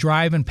 and it's the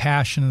drive and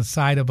passion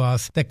inside of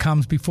us that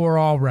comes before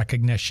all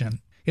recognition.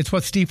 It's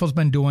what Stifel's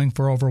been doing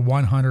for over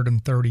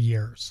 130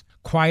 years.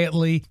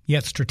 Quietly,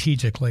 yet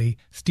strategically,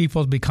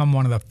 Stifel's become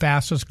one of the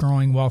fastest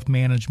growing wealth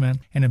management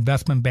and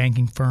investment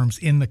banking firms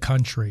in the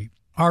country.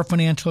 Our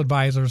financial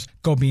advisors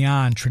go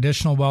beyond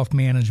traditional wealth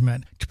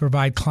management to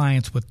provide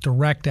clients with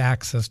direct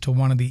access to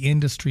one of the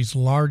industry's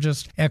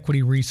largest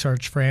equity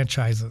research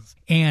franchises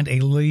and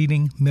a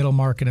leading middle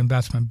market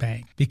investment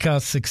bank.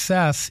 Because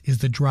success is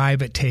the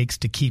drive it takes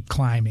to keep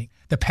climbing,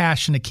 the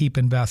passion to keep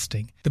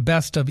investing, the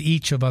best of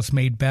each of us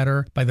made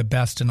better by the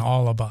best in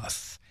all of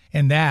us.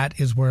 And that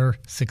is where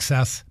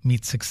success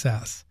meets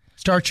success.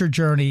 Start your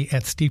journey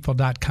at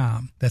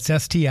Stifel.com. That's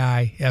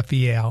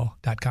Stifel.com.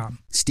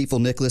 Stifel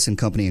Nicholas and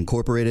Company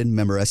Incorporated,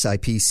 member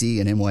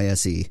SIPC and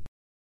NYSE.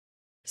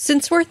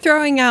 Since we're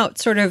throwing out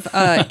sort of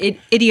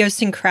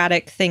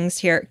idiosyncratic things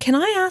here, can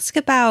I ask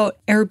about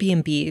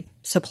Airbnb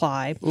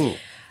supply? Ooh.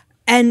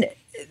 And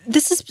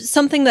this is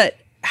something that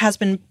has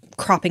been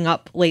cropping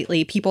up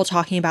lately. People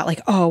talking about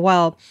like, oh,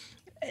 well,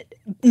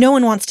 no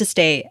one wants to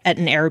stay at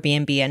an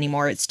Airbnb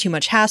anymore. It's too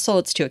much hassle.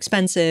 It's too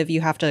expensive.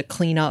 You have to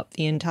clean up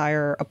the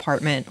entire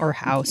apartment or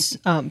house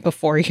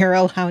before you're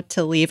allowed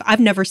to leave. I've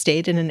never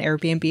stayed in an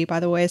Airbnb, by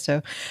the way,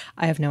 so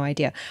I have no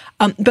idea.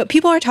 But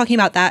people are talking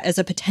about that as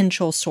a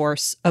potential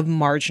source of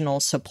marginal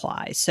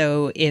supply.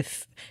 So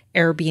if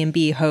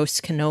Airbnb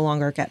hosts can no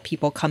longer get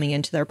people coming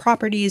into their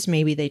properties,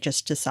 maybe they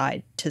just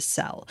decide to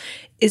sell.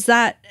 Is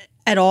that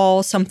at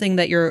all something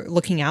that you're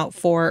looking out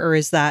for, or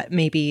is that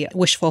maybe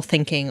wishful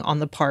thinking on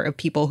the part of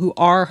people who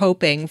are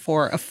hoping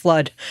for a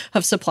flood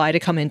of supply to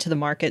come into the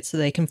market so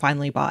they can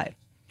finally buy?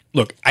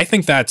 Look, I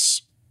think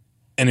that's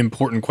an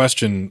important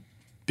question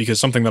because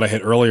something that I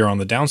hit earlier on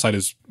the downside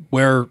is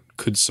where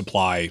could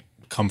supply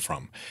come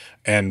from?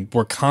 And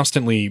we're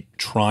constantly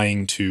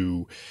trying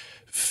to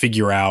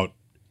figure out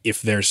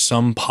if there's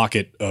some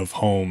pocket of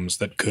homes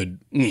that could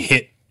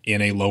hit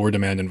in a lower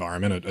demand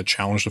environment, a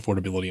challenged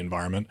affordability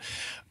environment.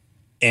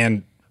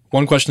 And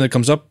one question that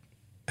comes up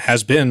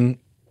has been,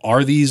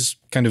 are these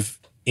kind of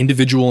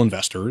individual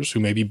investors who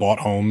maybe bought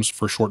homes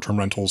for short-term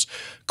rentals,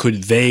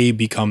 could they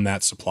become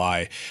that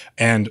supply?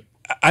 And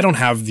I don't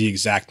have the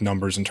exact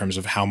numbers in terms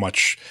of how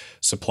much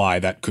supply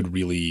that could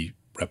really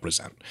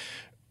represent.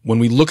 When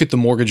we look at the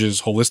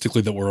mortgages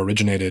holistically that were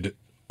originated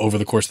over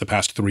the course of the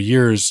past 3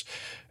 years,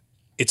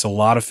 it's a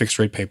lot of fixed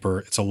rate paper.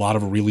 It's a lot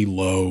of really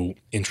low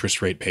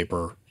interest rate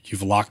paper.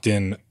 You've locked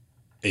in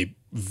a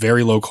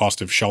very low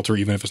cost of shelter,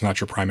 even if it's not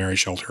your primary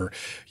shelter.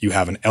 You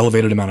have an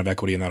elevated amount of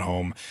equity in that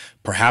home.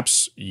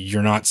 Perhaps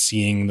you're not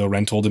seeing the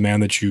rental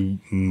demand that you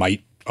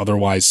might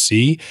otherwise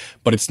see,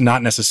 but it's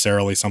not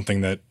necessarily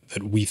something that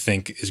we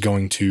think is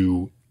going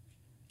to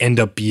end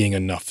up being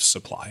enough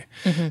supply.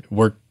 Mm-hmm.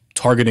 We're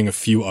targeting a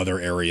few other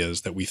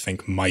areas that we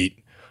think might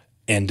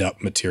end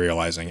up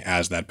materializing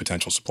as that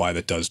potential supply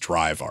that does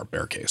drive our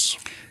bear case.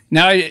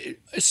 Now,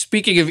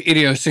 speaking of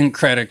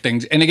idiosyncratic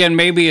things, and again,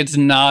 maybe it's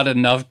not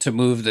enough to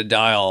move the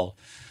dial,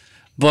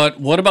 but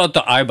what about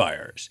the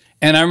iBuyers?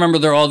 And I remember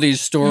there are all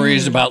these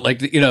stories about,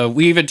 like,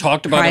 we even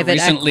talked about Private it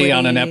recently equity.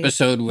 on an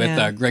episode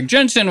with Greg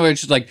Jensen,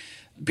 which is like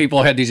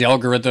people had these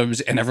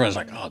algorithms and everyone's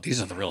like, oh,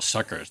 these are the real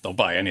suckers. They'll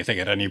buy anything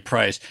at any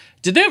price.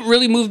 Did that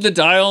really move the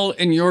dial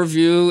in your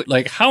view?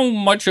 Like, how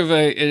much of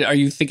are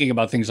you thinking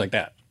about things like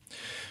that?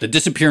 The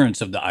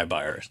disappearance of the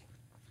iBuyers.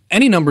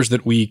 Any numbers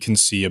that we can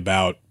see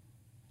about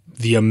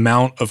the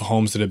amount of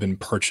homes that have been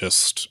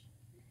purchased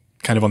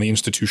kind of on the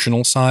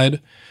institutional side,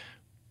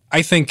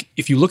 I think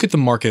if you look at the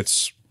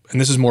markets, and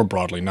this is more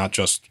broadly, not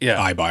just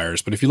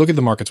iBuyers, but if you look at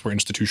the markets where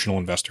institutional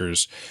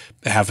investors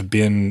have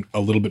been a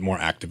little bit more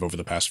active over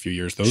the past few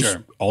years, those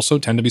also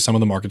tend to be some of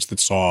the markets that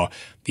saw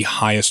the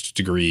highest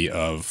degree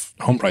of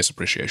home price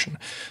appreciation.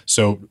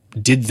 So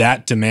did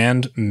that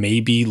demand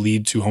maybe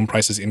lead to home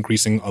prices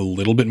increasing a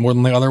little bit more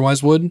than they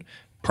otherwise would?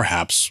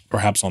 Perhaps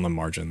on the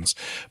margins.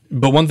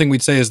 But one thing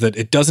we'd say is that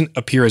it doesn't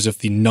appear as if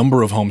the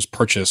number of homes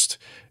purchased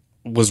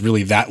was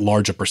really that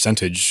large a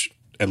percentage,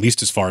 at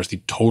least as far as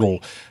the total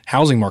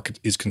housing market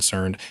is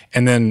concerned.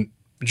 And then,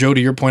 Joe,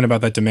 to your point about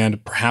that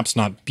demand perhaps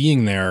not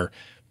being there,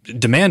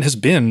 demand has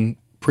been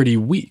pretty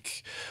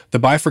weak. The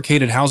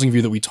bifurcated housing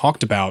view that we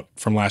talked about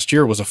from last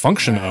year was a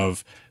function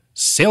of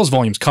sales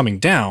volumes coming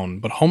down,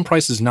 but home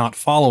prices not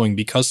following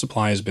because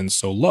supply has been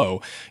so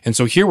low. And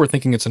so here we're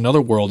thinking it's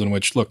another world in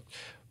which, look,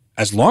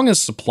 as long as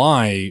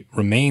supply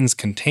remains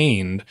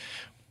contained,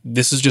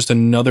 this is just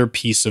another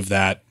piece of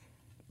that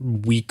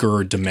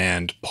weaker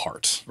demand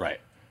part. Right.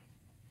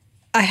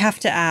 I have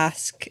to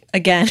ask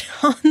again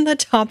on the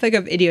topic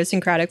of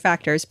idiosyncratic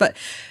factors, but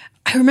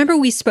I remember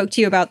we spoke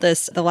to you about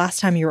this the last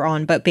time you were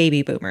on, but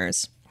baby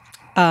boomers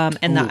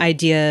and the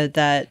idea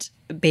that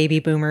baby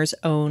boomers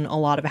own a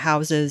lot of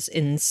houses,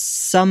 in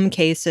some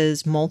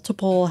cases,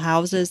 multiple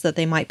houses that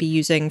they might be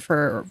using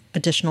for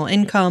additional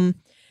income.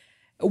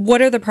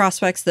 What are the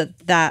prospects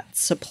that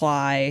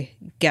supply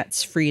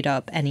gets freed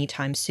up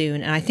anytime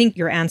soon? And I think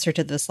your answer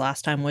to this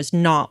last time was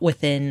not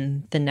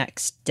within the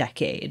next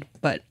decade,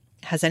 but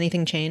has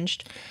anything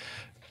changed?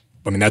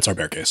 I mean, that's our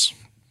bear case.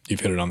 You've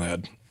hit it on the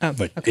head. Oh,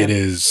 like okay. It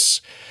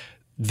is,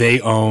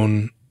 they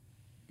own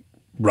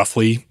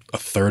roughly a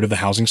third of the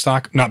housing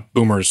stock. Not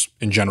boomers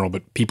in general,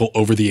 but people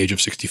over the age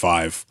of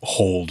 65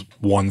 hold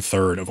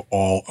 1/3 of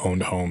all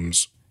owned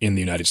homes in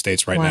the United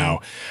States right now.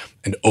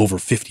 And over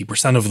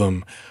 50% of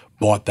them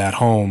bought that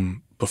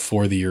home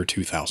before the year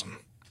 2000.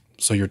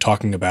 So you're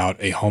talking about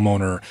a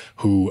homeowner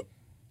who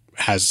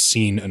has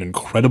seen an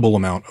incredible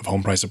amount of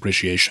home price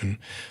appreciation.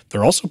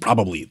 They're also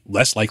probably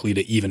less likely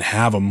to even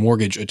have a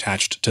mortgage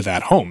attached to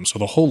that home. So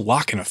the whole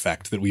lock-in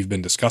effect that we've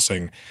been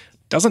discussing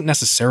doesn't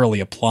necessarily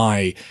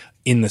apply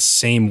in the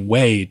same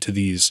way to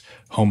these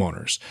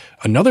homeowners.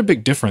 Another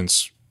big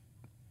difference,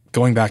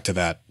 going back to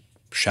that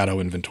shadow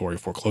inventory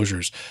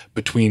foreclosures,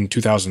 between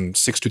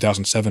 2006,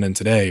 2007 and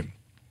today,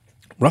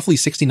 roughly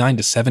 69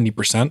 to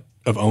 70%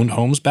 of owned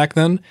homes back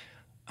then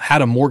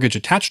had a mortgage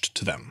attached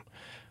to them.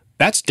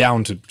 That's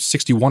down to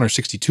 61 or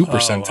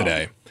 62%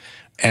 today.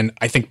 And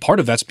I think part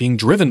of that's being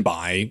driven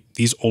by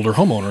these older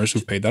homeowners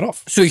who've paid that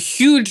off. So a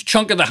huge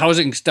chunk of the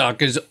housing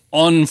stock is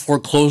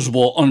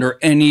unforeclosable under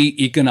any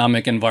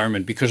economic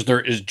environment because there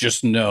is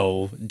just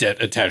no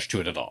debt attached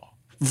to it at all.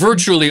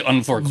 Virtually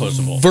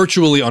unforeclosable.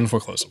 Virtually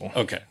unforeclosable.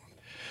 Okay.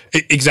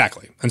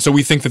 Exactly. And so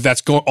we think that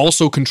that's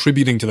also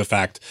contributing to the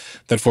fact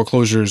that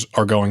foreclosures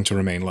are going to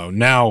remain low.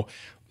 Now,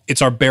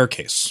 it's our bear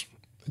case.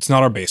 It's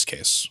not our base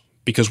case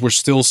because we're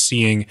still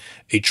seeing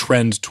a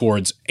trend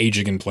towards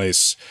aging in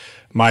place.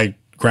 My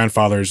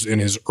grandfather's in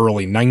his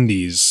early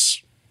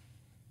 90s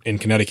in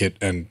Connecticut,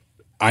 and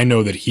I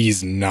know that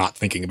he's not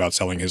thinking about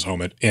selling his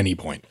home at any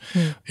point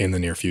in the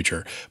near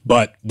future.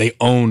 But they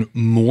own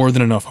more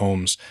than enough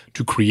homes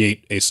to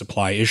create a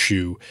supply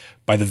issue.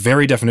 By the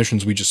very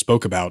definitions we just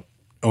spoke about,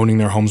 owning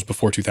their homes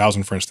before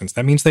 2000, for instance,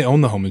 that means they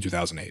own the home in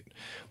 2008.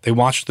 They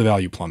watched the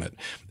value plummet.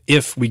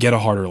 If we get a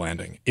harder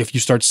landing, if you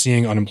start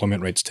seeing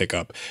unemployment rates tick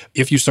up,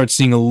 if you start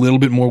seeing a little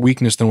bit more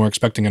weakness than we're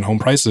expecting in home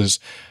prices,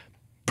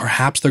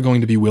 perhaps they're going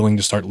to be willing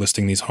to start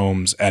listing these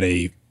homes at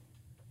a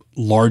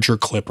larger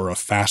clip or a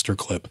faster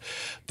clip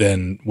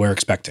than we're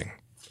expecting.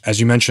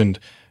 As you mentioned,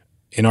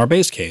 in our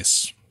base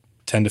case,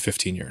 10 to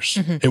 15 years.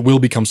 It will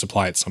become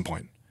supply at some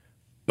point,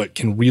 but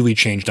can really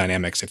change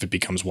dynamics if it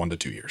becomes 1 to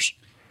 2 years.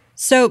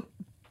 So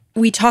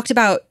we talked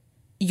about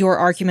your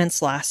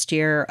arguments last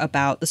year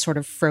about the sort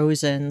of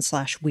frozen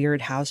 /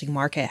 weird housing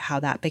market, how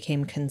that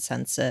became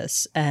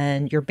consensus.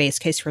 And your base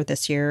case for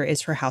this year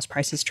is for house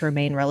prices to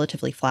remain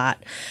relatively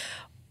flat.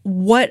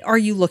 What are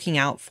you looking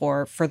out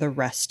for the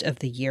rest of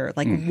the year?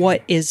 Like,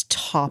 what is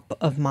top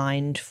of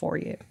mind for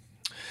you?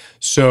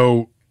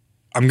 So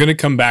I'm going to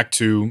come back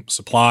to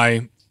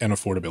supply and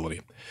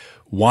affordability.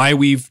 Why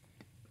we've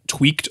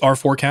tweaked our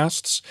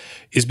forecasts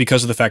is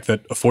because of the fact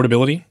that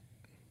affordability,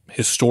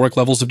 historic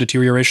levels of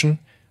deterioration,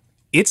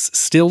 it's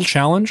still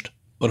challenged,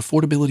 but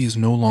affordability is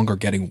no longer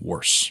getting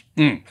worse.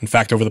 In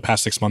fact, over the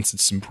past 6 months,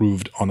 it's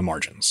improved on the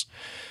margins.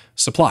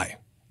 Supply,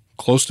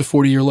 close to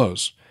 40-year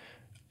lows.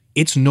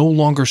 It's no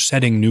longer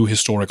setting new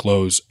historic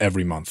lows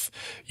every month.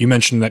 You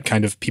mentioned that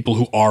kind of people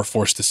who are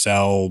forced to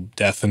sell,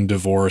 death and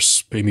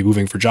divorce, maybe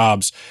moving for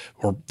jobs,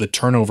 or the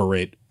turnover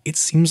rate. It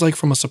seems like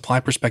from a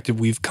supply perspective,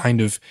 we've kind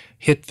of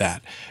hit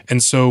that.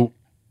 And so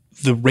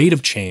the rate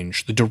of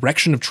change, the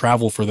direction of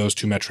travel for those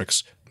two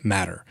metrics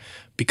matter.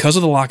 Because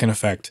of the lock-in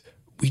effect,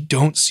 we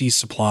don't see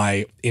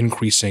supply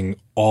increasing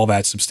all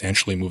that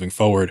substantially moving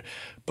forward,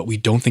 but we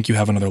don't think you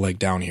have another leg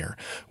down here.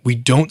 We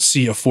don't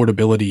see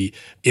affordability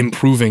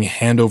improving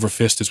hand over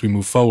fist as we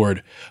move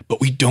forward, but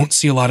we don't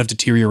see a lot of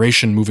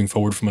deterioration moving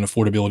forward from an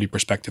affordability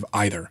perspective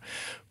either.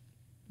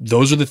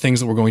 Those are the things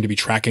that we're going to be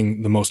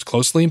tracking the most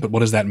closely, but what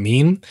does that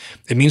mean?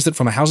 It means that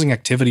from a housing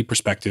activity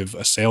perspective,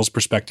 a sales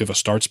perspective, a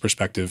starts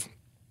perspective,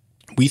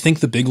 we think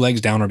the big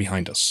legs down are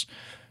behind us.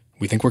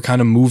 We think we're kind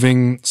of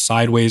moving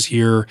sideways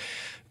here.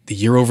 The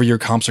year-over-year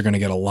comps are going to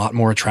get a lot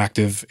more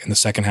attractive in the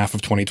second half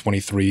of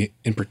 2023.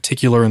 In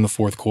particular, in the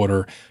fourth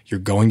quarter, you're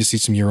going to see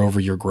some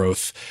year-over-year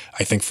growth.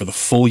 I think for the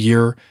full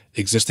year,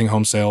 existing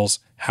home sales,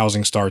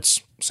 housing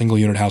starts,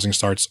 single-unit housing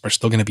starts are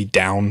still going to be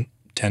down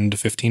 10 to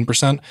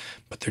 15%,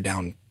 but they're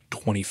down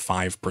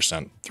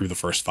 25% through the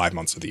first 5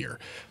 months of the year.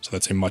 So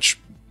that's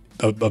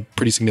a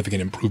pretty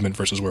significant improvement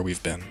versus where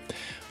we've been.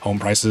 Home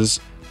prices,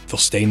 they'll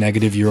stay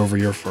negative year over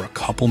year for a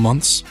couple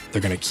months.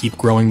 They're going to keep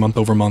growing month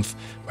over month.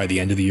 By the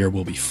end of the year,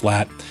 we'll be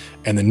flat.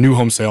 And the new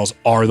home sales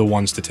are the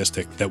one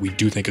statistic that we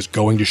do think is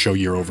going to show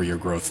year over year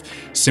growth,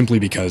 simply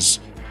because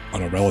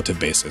on a relative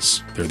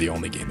basis, they're the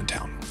only game in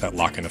town. That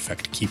lock-in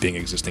effect keeping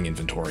existing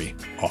inventory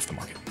off the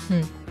market.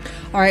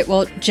 All right.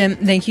 Well, Jim,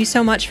 thank you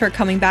so much for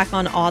coming back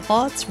on Odd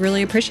Lots.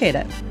 Really appreciate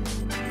it.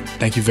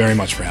 Thank you very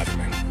much for having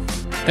me.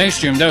 Thanks,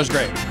 Jim. That was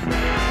great.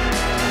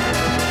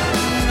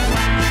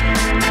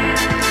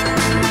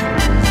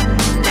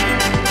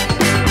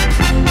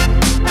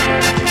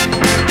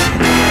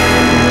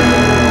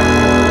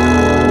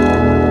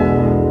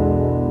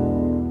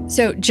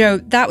 So, Joe,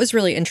 that was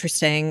really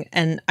interesting.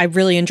 And I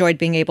really enjoyed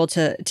being able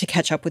to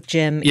catch up with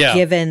Jim,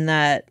 given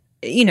that,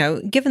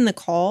 given the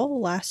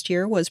call last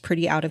year was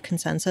pretty out of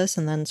consensus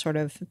and then sort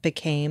of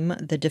became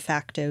the de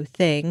facto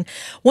thing.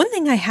 One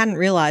thing I hadn't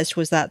realized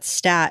was that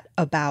stat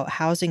about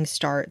housing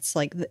starts,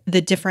 like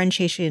the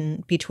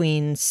differentiation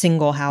between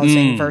single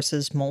housing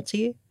versus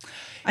multi.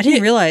 I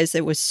didn't realize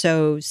it was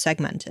so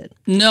segmented.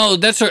 No,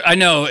 I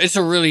know. It's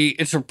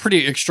a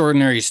pretty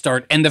extraordinary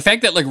start. And the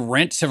fact that like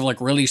rents have like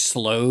really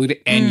slowed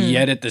and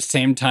yet at the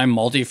same time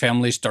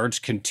multifamily starts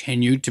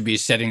continue to be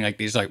setting like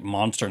these like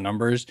monster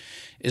numbers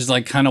is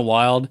like kind of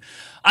wild.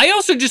 I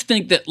also just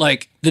think that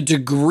like the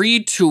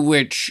degree to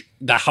which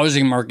the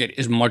housing market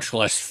is much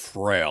less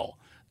frail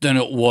than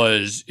it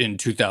was in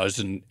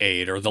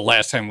 2008 or the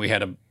last time we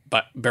had a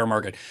bear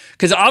market.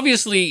 Because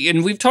obviously,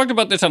 and we've talked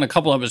about this on a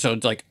couple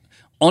episodes, like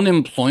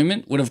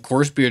unemployment would, of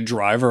course, be a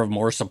driver of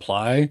more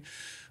supply.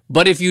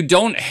 But if you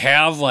don't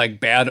have like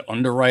bad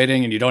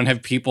underwriting and you don't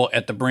have people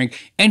at the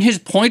brink, and his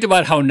point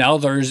about how now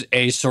there's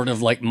a sort of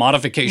like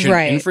modification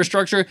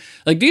infrastructure,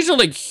 like these are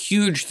like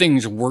huge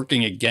things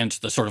working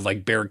against the sort of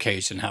like bear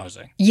case in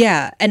housing.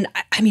 Yeah. And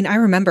I mean, I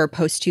remember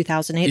post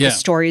 2008, the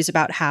stories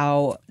about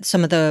how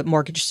some of the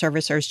mortgage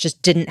servicers just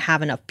didn't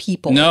have enough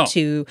people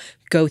to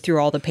go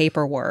through all the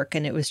paperwork.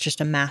 And it was just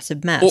a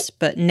massive mess.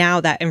 But now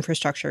that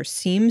infrastructure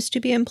seems to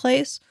be in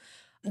place.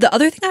 The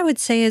other thing I would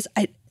say is,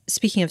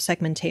 speaking of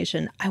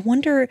segmentation, I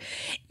wonder,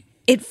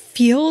 it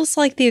feels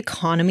like the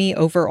economy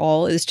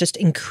overall is just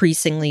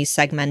increasingly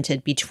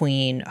segmented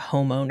between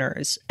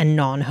homeowners and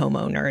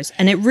non-homeowners.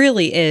 And it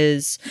really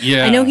is.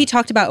 Yeah. I know he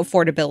talked about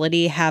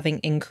affordability having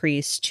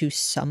increased to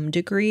some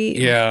degree,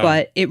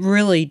 but it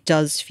really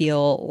does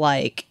feel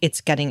like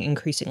it's getting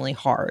increasingly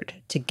hard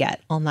to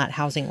get on that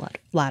housing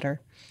ladder.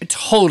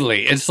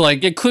 Totally. It's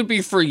like it could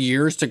be for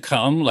years to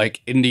come,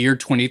 like in the year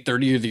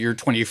 2030 or the year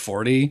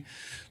 2040.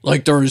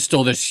 Like there is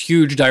still this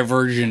huge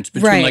divergence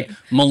between like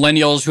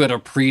millennials who had a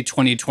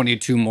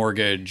pre-2022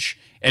 mortgage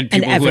and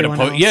people who had a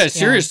post. Yeah,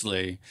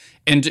 seriously.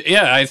 And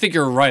I think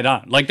you're right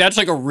on. Like that's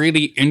like a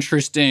really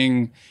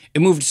interesting,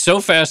 it moved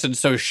so fast and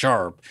so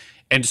sharp.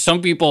 And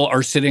some people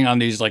are sitting on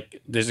these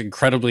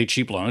incredibly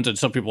cheap loans and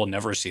some people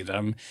never see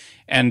them.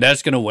 And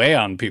that's going to weigh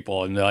on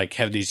people and they like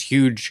have these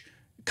huge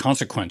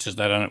consequences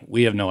that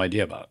we have no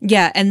idea about.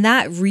 Yeah, and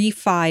that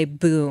refi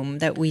boom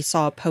that we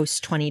saw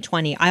post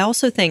 2020, I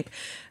also think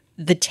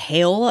the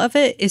tail of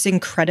it is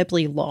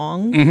incredibly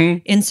long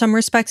in some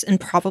respects and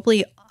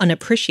probably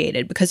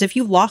unappreciated, because if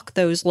you lock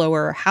those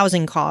lower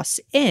housing costs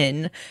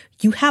in,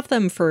 you have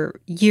them for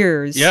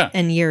years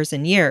and years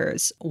and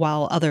years,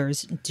 while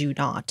others do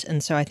not.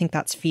 And so I think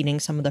that's feeding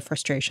some of the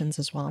frustrations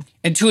as well.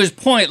 And to his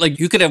point, like,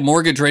 you could have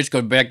mortgage rates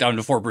go back down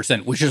to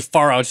 4%, which is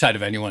far outside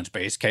of anyone's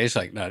base case,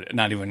 like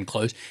not even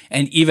close.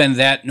 And even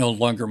that no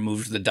longer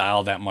moves the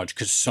dial that much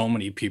because so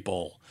many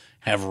people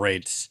have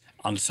rates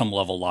on some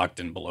level locked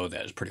in below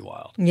that. Is pretty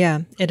wild.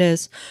 Yeah, it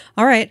is.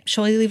 All right,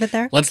 shall we leave it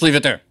there? Let's leave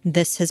it there.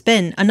 This has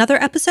been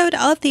another episode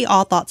of the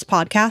Odd Lots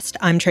podcast.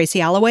 I'm Tracy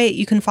Alloway.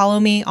 You can follow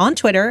me on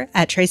Twitter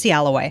at Tracy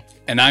Alloway.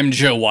 And I'm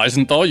Joe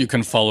Weisenthal. You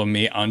can follow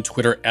me on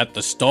Twitter at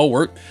The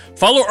Stalwart.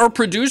 Follow our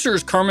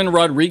producers, Carmen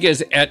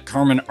Rodriguez at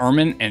Carmen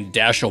Armin and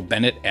Dashiell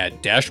Bennett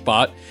at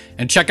Dashbot.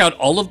 And check out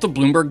all of the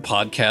Bloomberg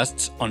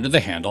podcasts under the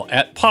handle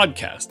at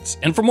Podcasts.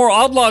 And for more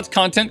Odd Lots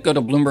content, go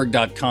to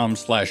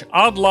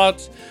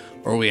Bloomberg.com/oddlots,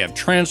 where we have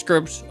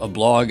transcripts, a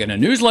blog, and a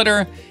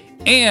newsletter.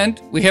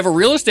 And we have a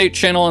real estate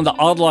channel on the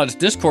Odd Lots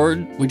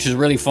Discord, which is a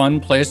really fun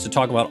place to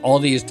talk about all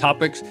these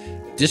topics.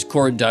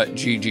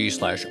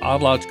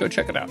 Discord.gg/oddlots. Go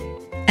check it out.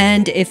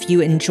 And if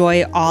you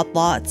enjoy Odd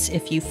Lots,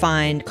 if you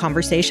find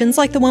conversations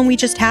like the one we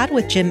just had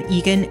with Jim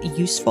Egan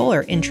useful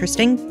or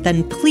interesting,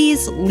 then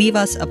please leave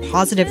us a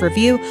positive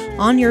review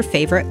on your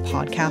favorite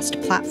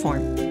podcast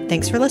platform.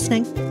 Thanks for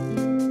listening.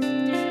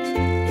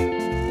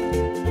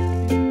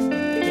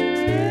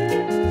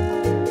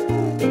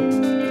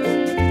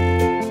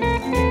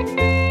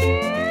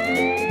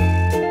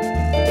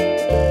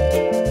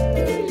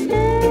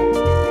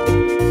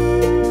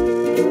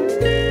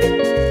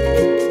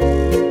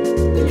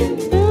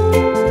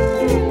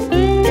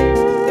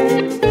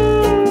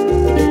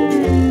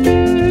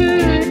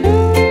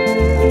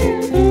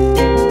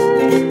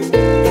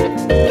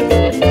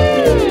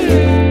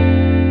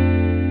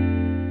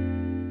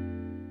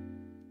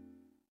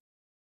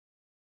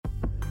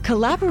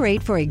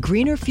 Collaborate for a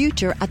greener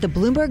future at the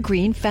Bloomberg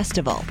Green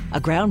Festival,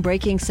 a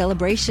groundbreaking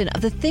celebration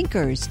of the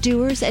thinkers,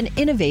 doers, and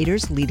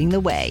innovators leading the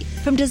way.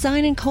 From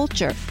design and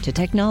culture to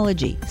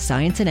technology,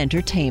 science, and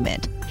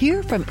entertainment.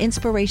 Hear from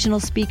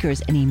inspirational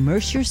speakers and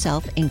immerse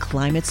yourself in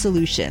climate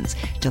solutions.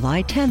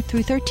 July 10th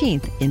through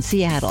 13th in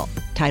Seattle.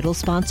 Title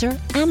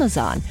sponsor,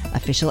 Amazon.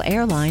 Official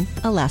airline,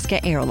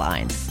 Alaska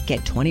Airlines.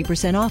 Get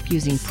 20% off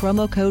using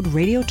promo code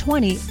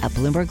radio20 at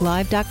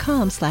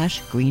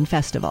BloombergLive.com/Green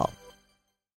Festival.